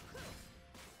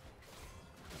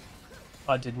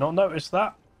 I did not notice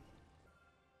that.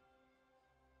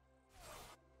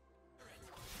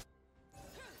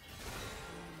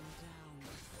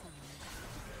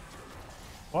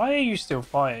 Why are you still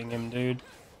fighting him, dude?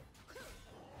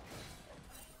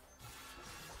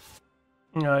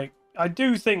 Like, I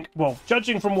do think, well,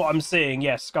 judging from what I'm seeing,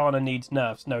 yes, Skarner needs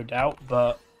nerfs, no doubt,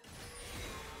 but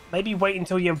maybe wait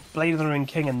until you're Blade of the Ruined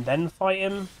King and then fight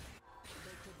him.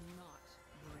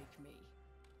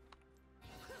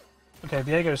 Okay,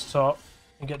 Viego's top.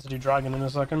 You get to do Dragon in a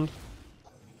second.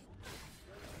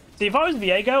 See, if I was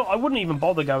Viego, I wouldn't even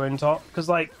bother going top, because,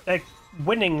 like, they're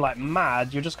winning like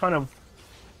mad. You're just kind of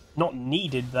not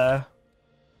needed there.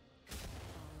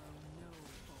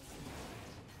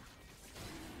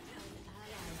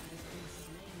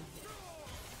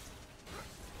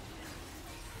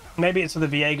 Maybe it's for the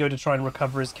Viego to try and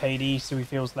recover his KD so he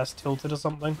feels less tilted or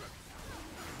something.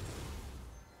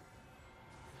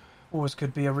 Always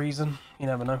could be a reason. You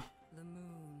never know. The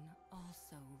moon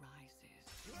also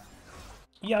rises.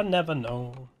 You never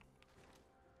know.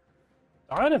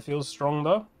 Diana feels strong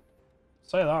though.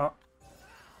 Say that.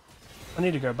 I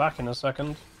need to go back in a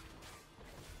second.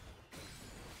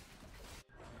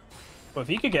 But if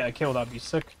he could get a kill, that'd be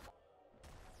sick.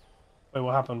 Wait,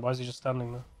 what happened? Why is he just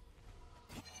standing there?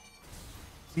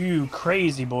 You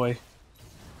crazy boy.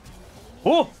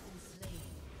 Oh!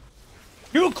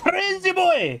 You crazy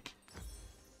boy!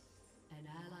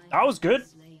 That was good.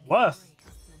 Worth.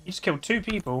 He just killed 2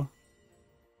 people.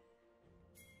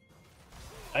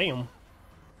 Damn.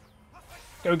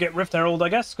 Go get Rift Herald, I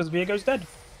guess, because Viego's dead.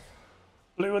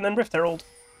 Blue and then Rift Herald.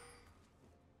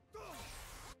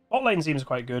 Bot lane seems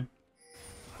quite good.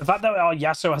 The fact that our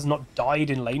Yasuo has not died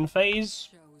in lane phase,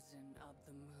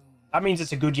 that means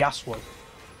it's a good Yasuo.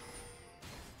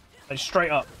 Like,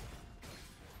 straight up.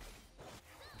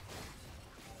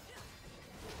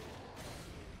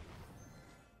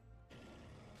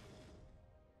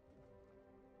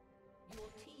 Your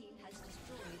team has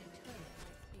destroyed a turret.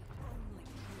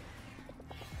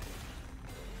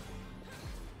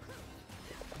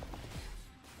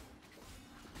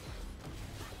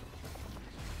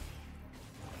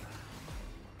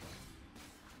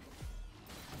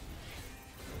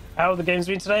 How have the games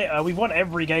been today? We've won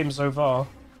every game so far.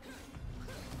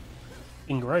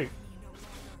 Been great.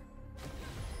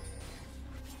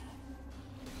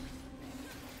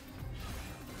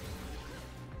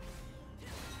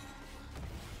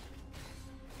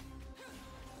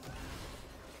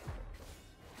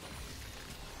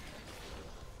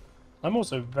 I'm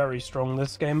also very strong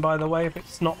this game, by the way, if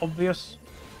it's not obvious.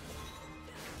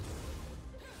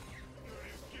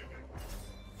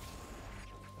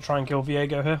 I'll try and kill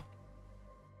Viego here.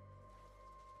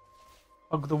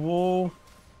 Hug the wall.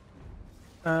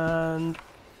 And...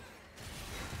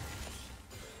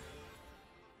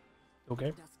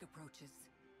 okay. Dusk approaches.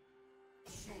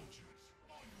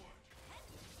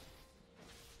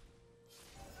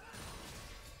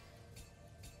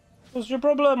 What's your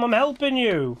problem? I'm helping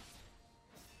you.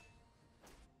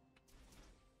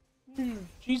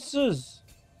 Jesus.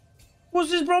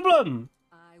 What's his problem?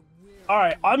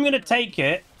 Alright, I'm gonna take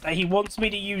it that he wants me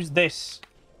to use this.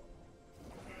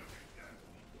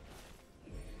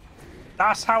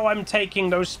 That's how I'm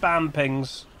taking those spam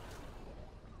pings.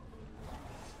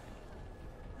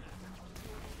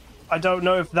 I don't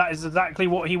know if that is exactly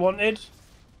what he wanted.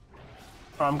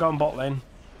 I'm going bot lane.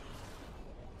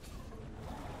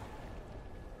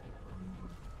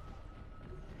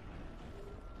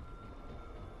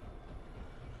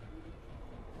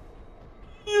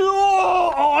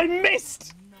 Oh, I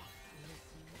missed!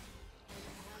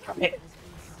 Damn it.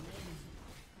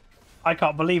 I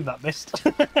can't believe that missed.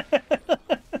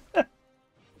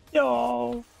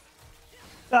 Yo,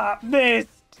 that missed.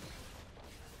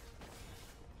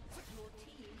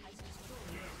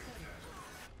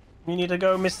 We need to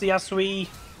go, Mr. Yasui.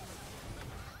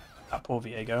 That poor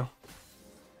Viego.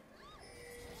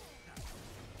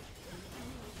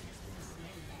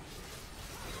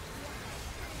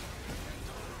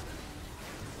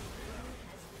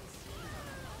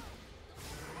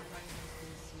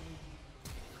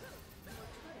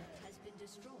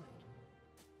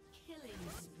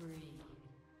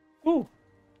 Ooh,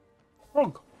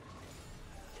 frog.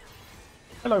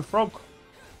 Hello, frog.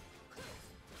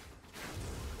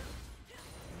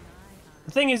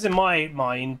 The thing is, in my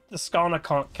mind, the Skarner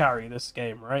can't carry this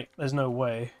game, right? There's no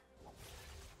way.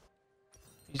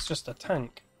 He's just a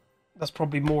tank. That's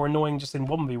probably more annoying just in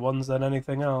 1v1s than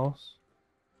anything else.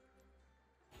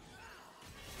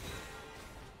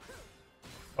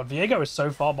 But Viego is so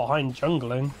far behind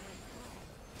jungling.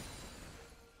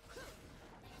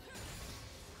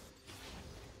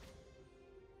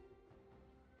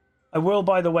 I will,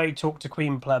 by the way, talk to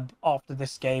Queen Pleb after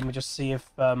this game and just see if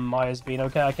Maya's been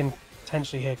okay. I can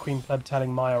potentially hear Queen Pleb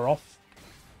telling Maya off.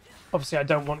 Obviously, I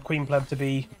don't want Queen Pleb to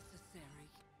be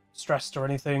stressed or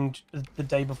anything the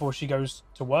day before she goes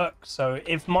to work. So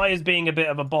if Maya's being a bit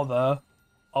of a bother,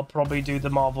 I'll probably do the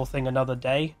Marvel thing another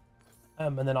day.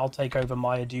 And then I'll take over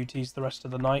Maya duties the rest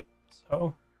of the night.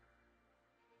 So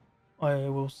I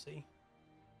will see.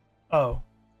 Oh.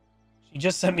 She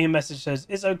just sent me a message that says,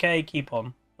 it's okay, keep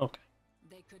on. Okay.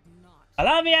 They could not. I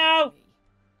love you!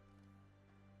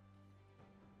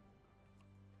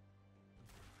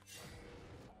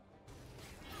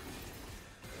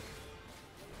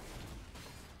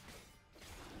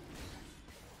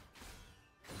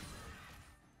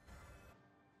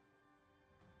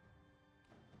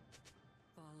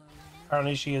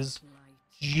 Apparently she has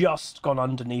just gone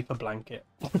underneath a blanket.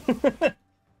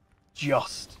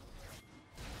 Just.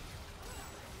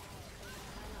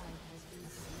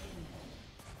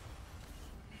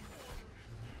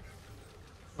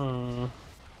 Hmm.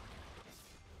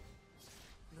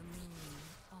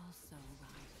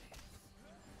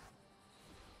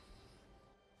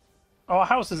 Our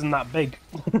house isn't that big,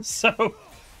 so,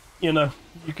 you know,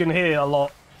 you can hear a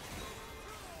lot.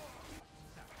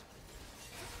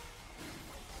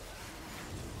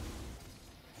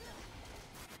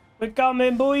 We're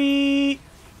coming, boy!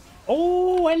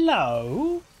 Oh,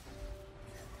 hello!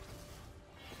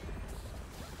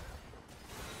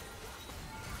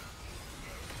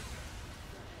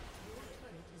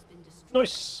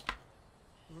 Nice.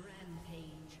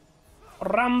 Rampage.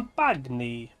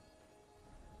 Rampagni.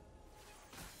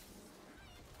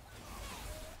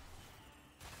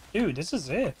 Dude, this is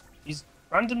it. He's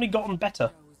randomly gotten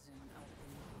better.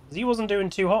 He wasn't doing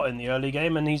too hot in the early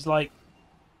game, and he's like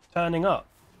turning up.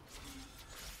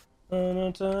 Turn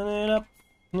it up.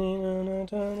 Turn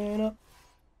it up.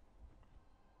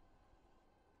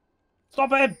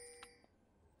 Stop him!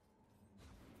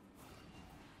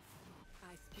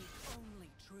 I speak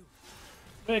only truth.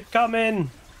 We're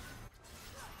coming!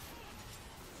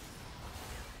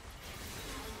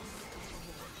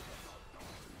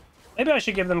 Maybe I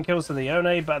should give them kills to the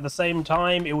Yone, but at the same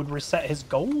time, it would reset his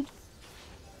gold?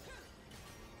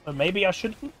 Or maybe I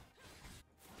shouldn't?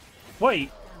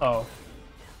 Wait. Oh.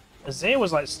 Azir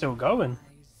was, like, still going.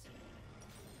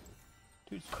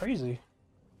 Dude's crazy.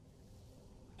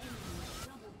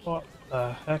 What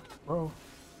the heck, bro?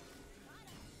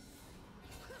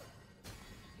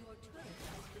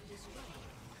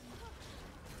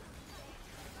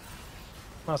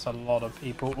 That's a lot of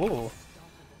people. Ooh.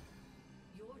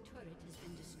 Your turret has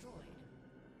been destroyed.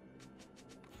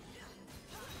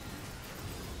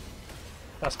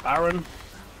 That's Baron.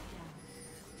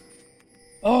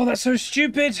 Oh, that's so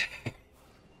stupid.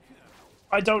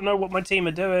 I don't know what my team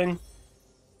are doing.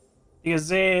 The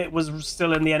Azir was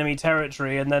still in the enemy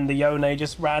territory, and then the Yone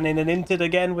just ran in and inted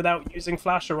again without using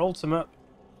flash or ultimate.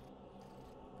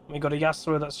 We got a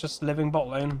Yasuo that's just living bot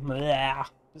lane. Blah.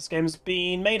 This game's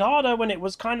been made harder when it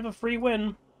was kind of a free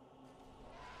win.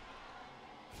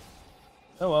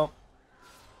 Oh well.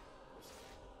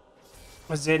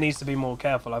 Azir needs to be more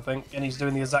careful, I think, and he's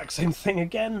doing the exact same thing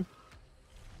again.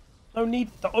 No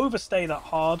need to overstay that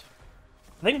hard.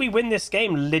 I think we win this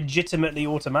game legitimately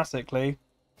automatically.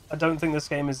 I don't think this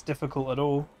game is difficult at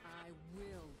all.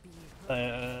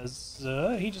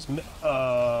 He just...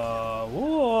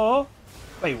 whoa.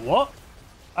 Wait, what?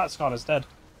 That Skarner's dead.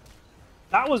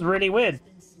 That was really weird.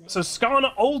 So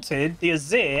Skarner ulted the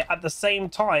Azir at the same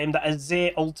time that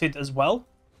Azir ulted as well.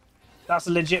 That's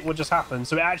legit what just happened.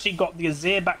 So it actually got the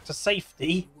Azir back to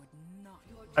safety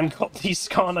and got the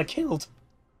Skarner killed.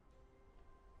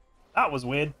 That was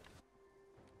weird.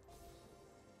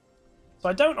 So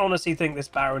I don't honestly think this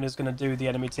Baron is going to do the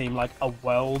enemy team like a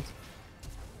world.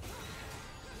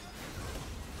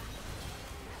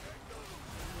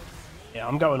 Yeah,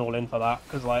 I'm going all in for that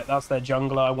because like that's their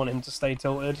jungler. I want him to stay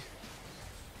tilted.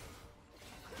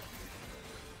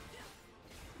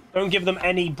 Don't give them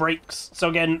any breaks. So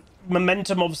again,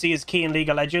 momentum obviously is key in League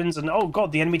of Legends. And oh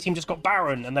god, the enemy team just got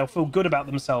Baron and they'll feel good about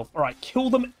themselves. All right, kill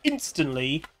them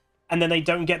instantly. And then they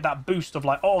don't get that boost of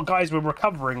like, oh guys, we're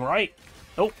recovering, right?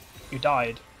 Oh. You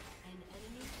died.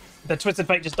 The Twisted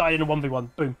Fate just died in a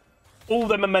 1v1. Boom. All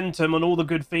the momentum and all the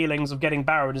good feelings of getting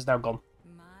Baron is now gone.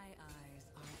 My eyes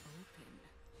are open.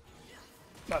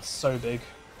 That's so big.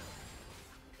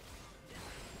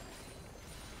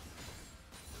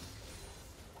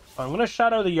 I'm going to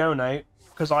shadow the Yone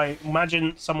because I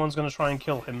imagine someone's going to try and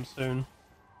kill him soon.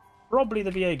 Probably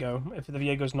the Viego, if the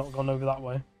Viego's not gone over that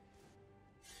way.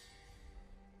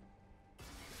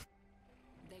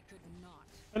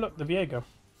 Hey, look, the Viego.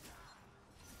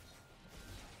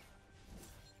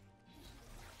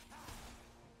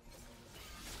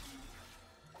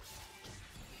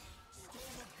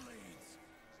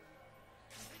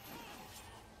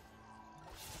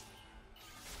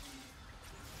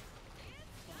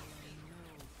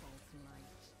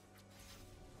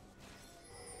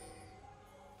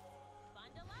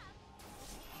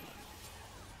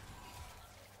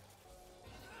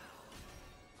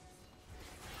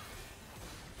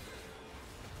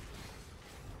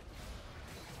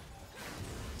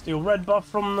 Steal red buff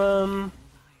from them.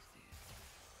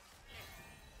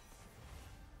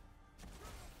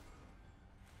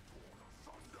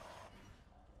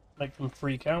 Make them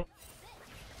freak out.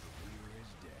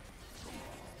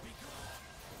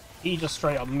 He just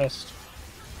straight up missed.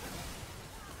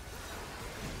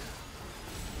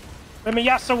 Let me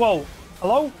Yasuo.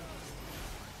 Hello?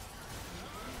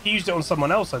 He used it on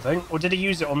someone else, I think. Or did he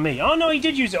use it on me? Oh no, he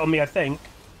did use it on me, I think.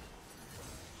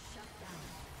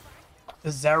 The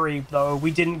Zeri, though.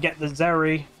 We didn't get the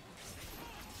Zeri.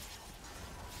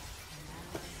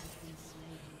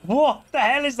 What the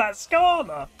hell is that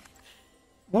Skarner?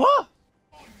 What?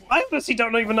 I honestly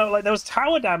don't even know. Like, there was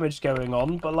tower damage going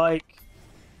on, but, like...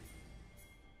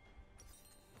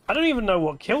 I don't even know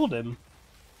what killed him.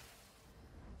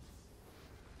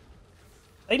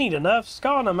 They need a nerf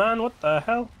Skarner, man. What the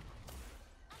hell?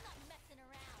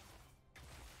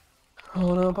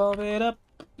 Pump it up.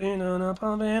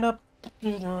 Pump it up.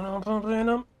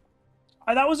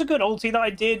 That was a good ulti that I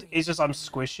did. It's just I'm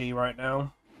squishy right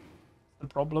now. the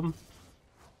problem.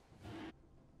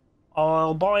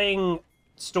 I'll buying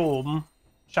Storm,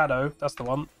 Shadow, that's the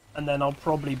one, and then I'll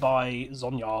probably buy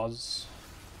Zhonya's.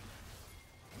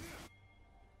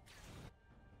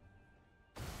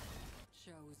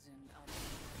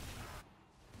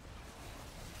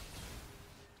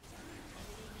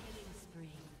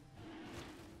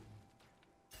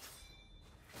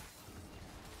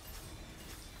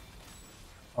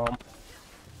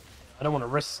 I don't want to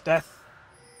risk death.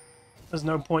 There's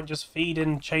no point just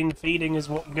feeding. Chain feeding is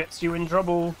what gets you in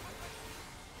trouble.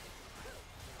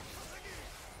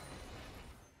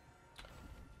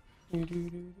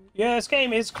 Yeah, this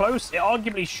game is close. It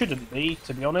arguably shouldn't be,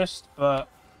 to be honest, but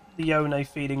the Yone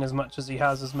feeding as much as he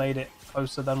has made it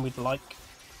closer than we'd like.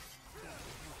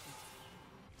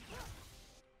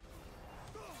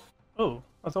 Oh,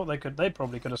 I thought they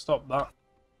probably could have stopped that.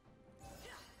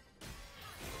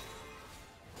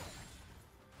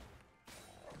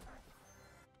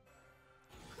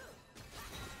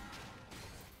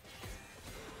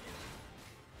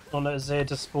 On let Azir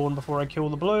to spawn before I kill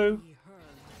the blue.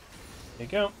 There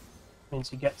you go. Means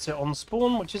he gets it on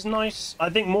spawn, which is nice. I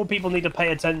think more people need to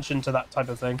pay attention to that type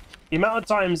of thing. The amount of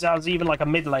times as even like a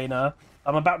mid laner,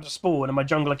 I'm about to spawn and my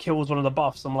jungler kills one of the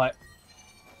buffs, I'm like,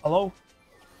 hello?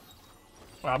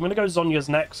 Right, I'm going to go Zhonya's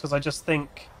next because I just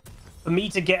think for me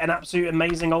to get an absolute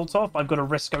amazing ult off, I've got to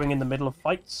risk going in the middle of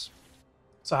fights.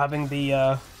 So having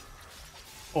the...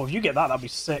 Oh, if you get that, that'd be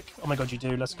sick. Oh my god, you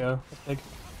do. Let's go. That's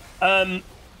big.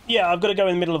 Yeah, I've got to go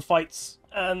in the middle of fights,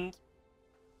 and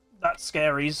that's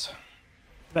scaries.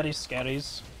 Very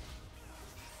scaries.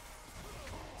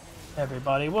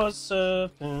 Everybody was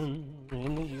surfing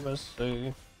in the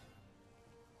USA.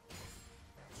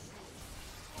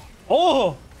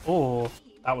 Oh! Oh,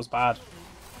 that was bad.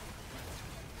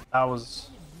 That was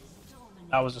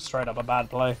just straight up a bad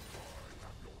play.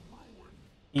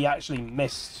 He actually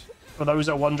missed. For those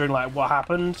that are wondering, like, what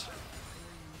happened?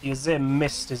 The Azir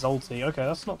missed his ulti. Okay,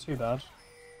 that's not too bad.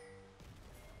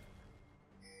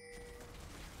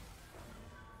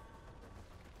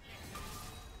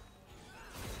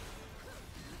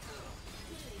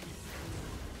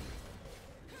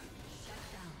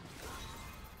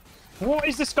 What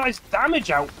is this guy's damage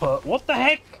output? What the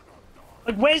heck?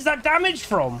 Like, where's that damage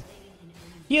from?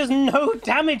 He has no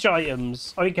damage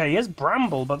items. Okay, he has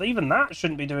Bramble, but even that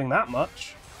shouldn't be doing that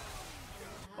much.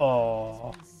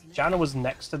 Oh... Janna was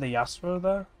next to the Yasuo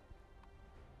there.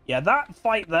 Yeah, that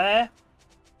fight there,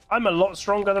 I'm a lot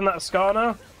stronger than that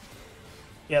Skarner.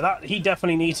 Yeah, he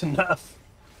definitely needs a nerf.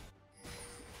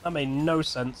 That made no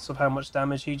sense of how much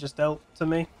damage he just dealt to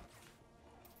me.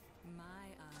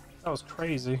 That was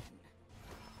crazy.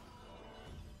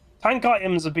 Tank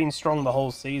items have been strong the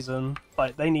whole season.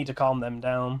 Like, they need to calm them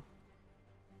down.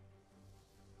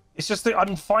 It's just that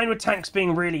I'm fine with tanks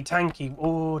being really tanky.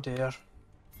 Oh dear.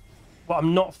 What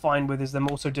I'm not fine with is them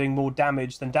also doing more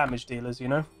damage than damage dealers, you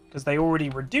know? Because they already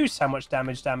reduce how much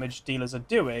damage dealers are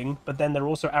doing, but then they're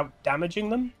also out-damaging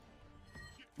them.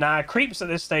 Nah, creeps at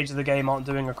this stage of the game aren't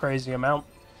doing a crazy amount.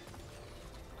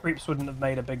 Creeps wouldn't have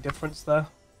made a big difference there.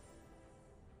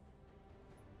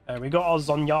 We got our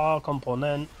Zhonya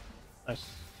component. Nice.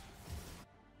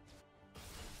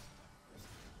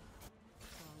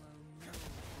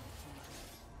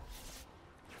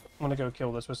 I'm gonna go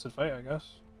kill this Twisted Fate, I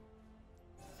guess.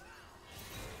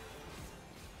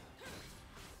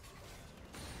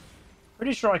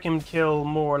 Pretty sure I can kill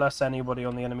more or less anybody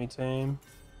on the enemy team.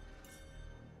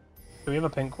 Do we have a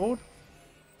pink ward?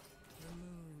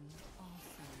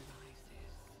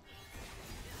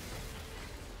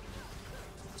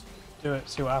 Do it,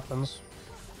 see what happens.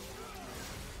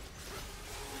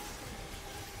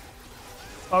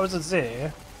 Oh, it's a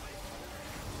Azir.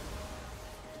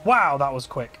 Wow, that was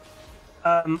quick.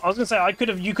 I was gonna say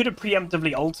you could have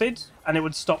preemptively ulted, and it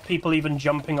would stop people even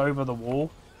jumping over the wall.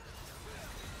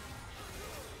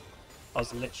 I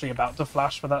was literally about to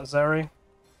flash for that Zeri.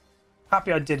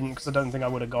 Happy I didn't, because I don't think I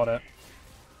would have got it.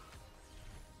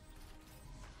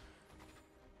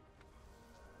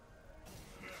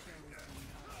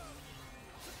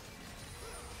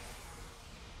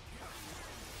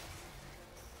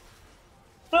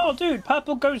 Oh, dude,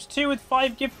 Purple goes 2 with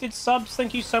 5 gifted subs.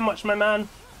 Thank you so much, my man.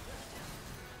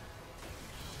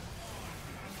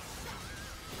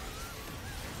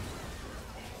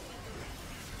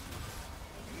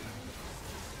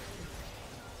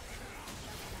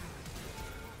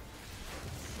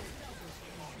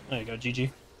 There you go,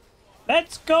 GG.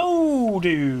 Let's go,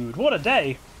 dude. What a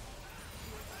day.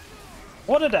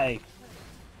 What a day.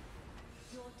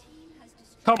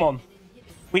 Come on.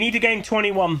 We need to gain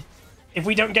 21. If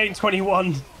we don't gain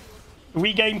 21,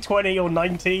 we gain 20 or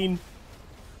 19.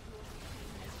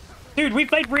 Dude, we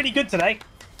played really good today.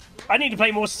 I need to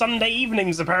play more Sunday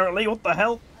evenings, apparently. What the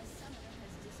hell?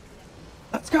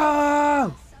 Let's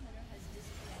go!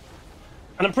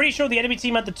 And I'm pretty sure the enemy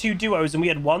team had the 2 duos and we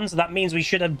had 1, so that means we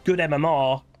should have good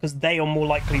MMR, because they are more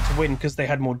likely to win because they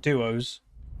had more duos.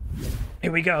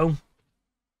 Here we go.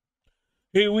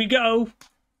 Here we go.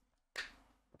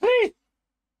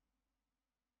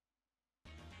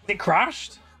 It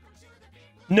crashed?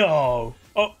 No.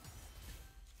 Oh.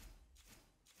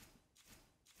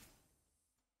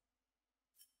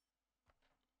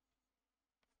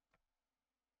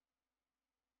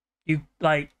 You,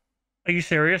 like, are you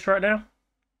serious right now?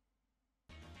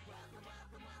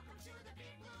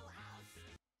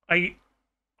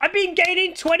 I've been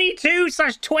gaining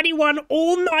 22/21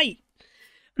 all night.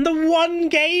 And the one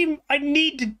game I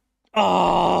need to...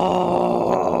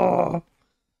 Oh.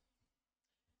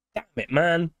 Damn it,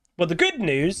 man. Well, the good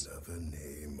news...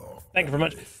 Thank you very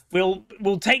much.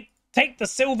 We'll take the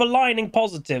silver lining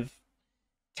positive.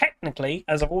 Technically,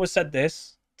 as I've always said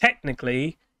this,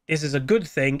 technically, this is a good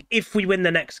thing if we win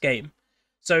the next game.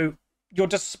 So, your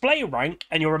display rank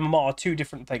and your MMR are 2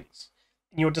 different things.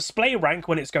 Your display rank,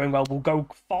 when it's going well, will go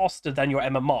faster than your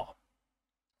MMR.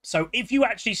 So if you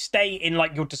actually stay in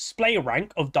like your display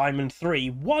rank of Diamond 3,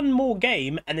 one more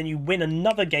game, and then you win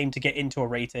another game to get into a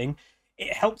rating,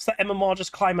 it helps that MMR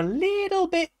just climb a little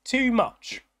bit too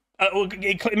much.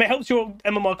 It helps your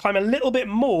MMR climb a little bit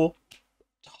more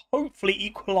to hopefully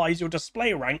equalize your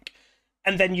display rank,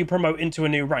 and then you promote into a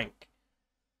new rank.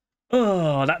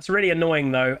 Oh, that's really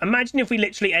annoying though. Imagine if we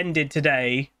literally ended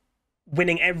today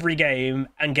winning every game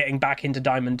and getting back into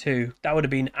Diamond 2. That would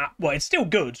have been... Well, it's still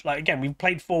good. Like, again, we've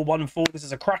played 4-1-4. This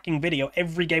is a cracking video.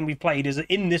 Every game we've played is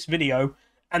in this video,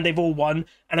 and they've all won,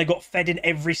 and I got fed in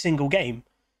every single game.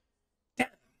 Damn.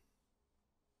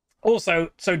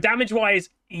 Also, so damage-wise,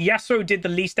 Yasuo did the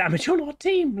least damage on our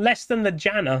team. Less than the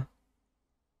Janna.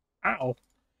 Ow.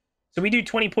 So we do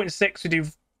 20.6. We do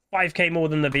 5k more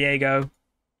than the Viego.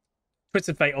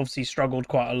 Twisted Fate obviously struggled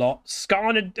quite a lot.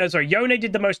 Yone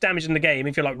did the most damage in the game.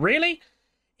 If you're like, really?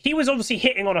 He was obviously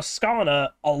hitting on a Skarner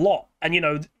a lot. And, you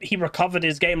know, he recovered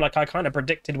his game like I kind of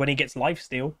predicted when he gets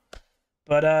lifesteal.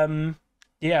 But,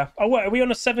 yeah. Oh, wait, are we on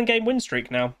a 7-game win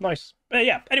streak now? Nice. But,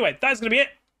 yeah, anyway, that's going to be it.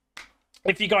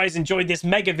 If you guys enjoyed this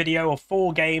mega video of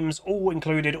 4 games, all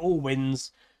included, all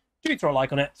wins, do throw a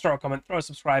like on it, throw a comment, throw a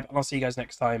subscribe, and I'll see you guys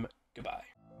next time. Goodbye.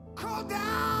 Call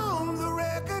down!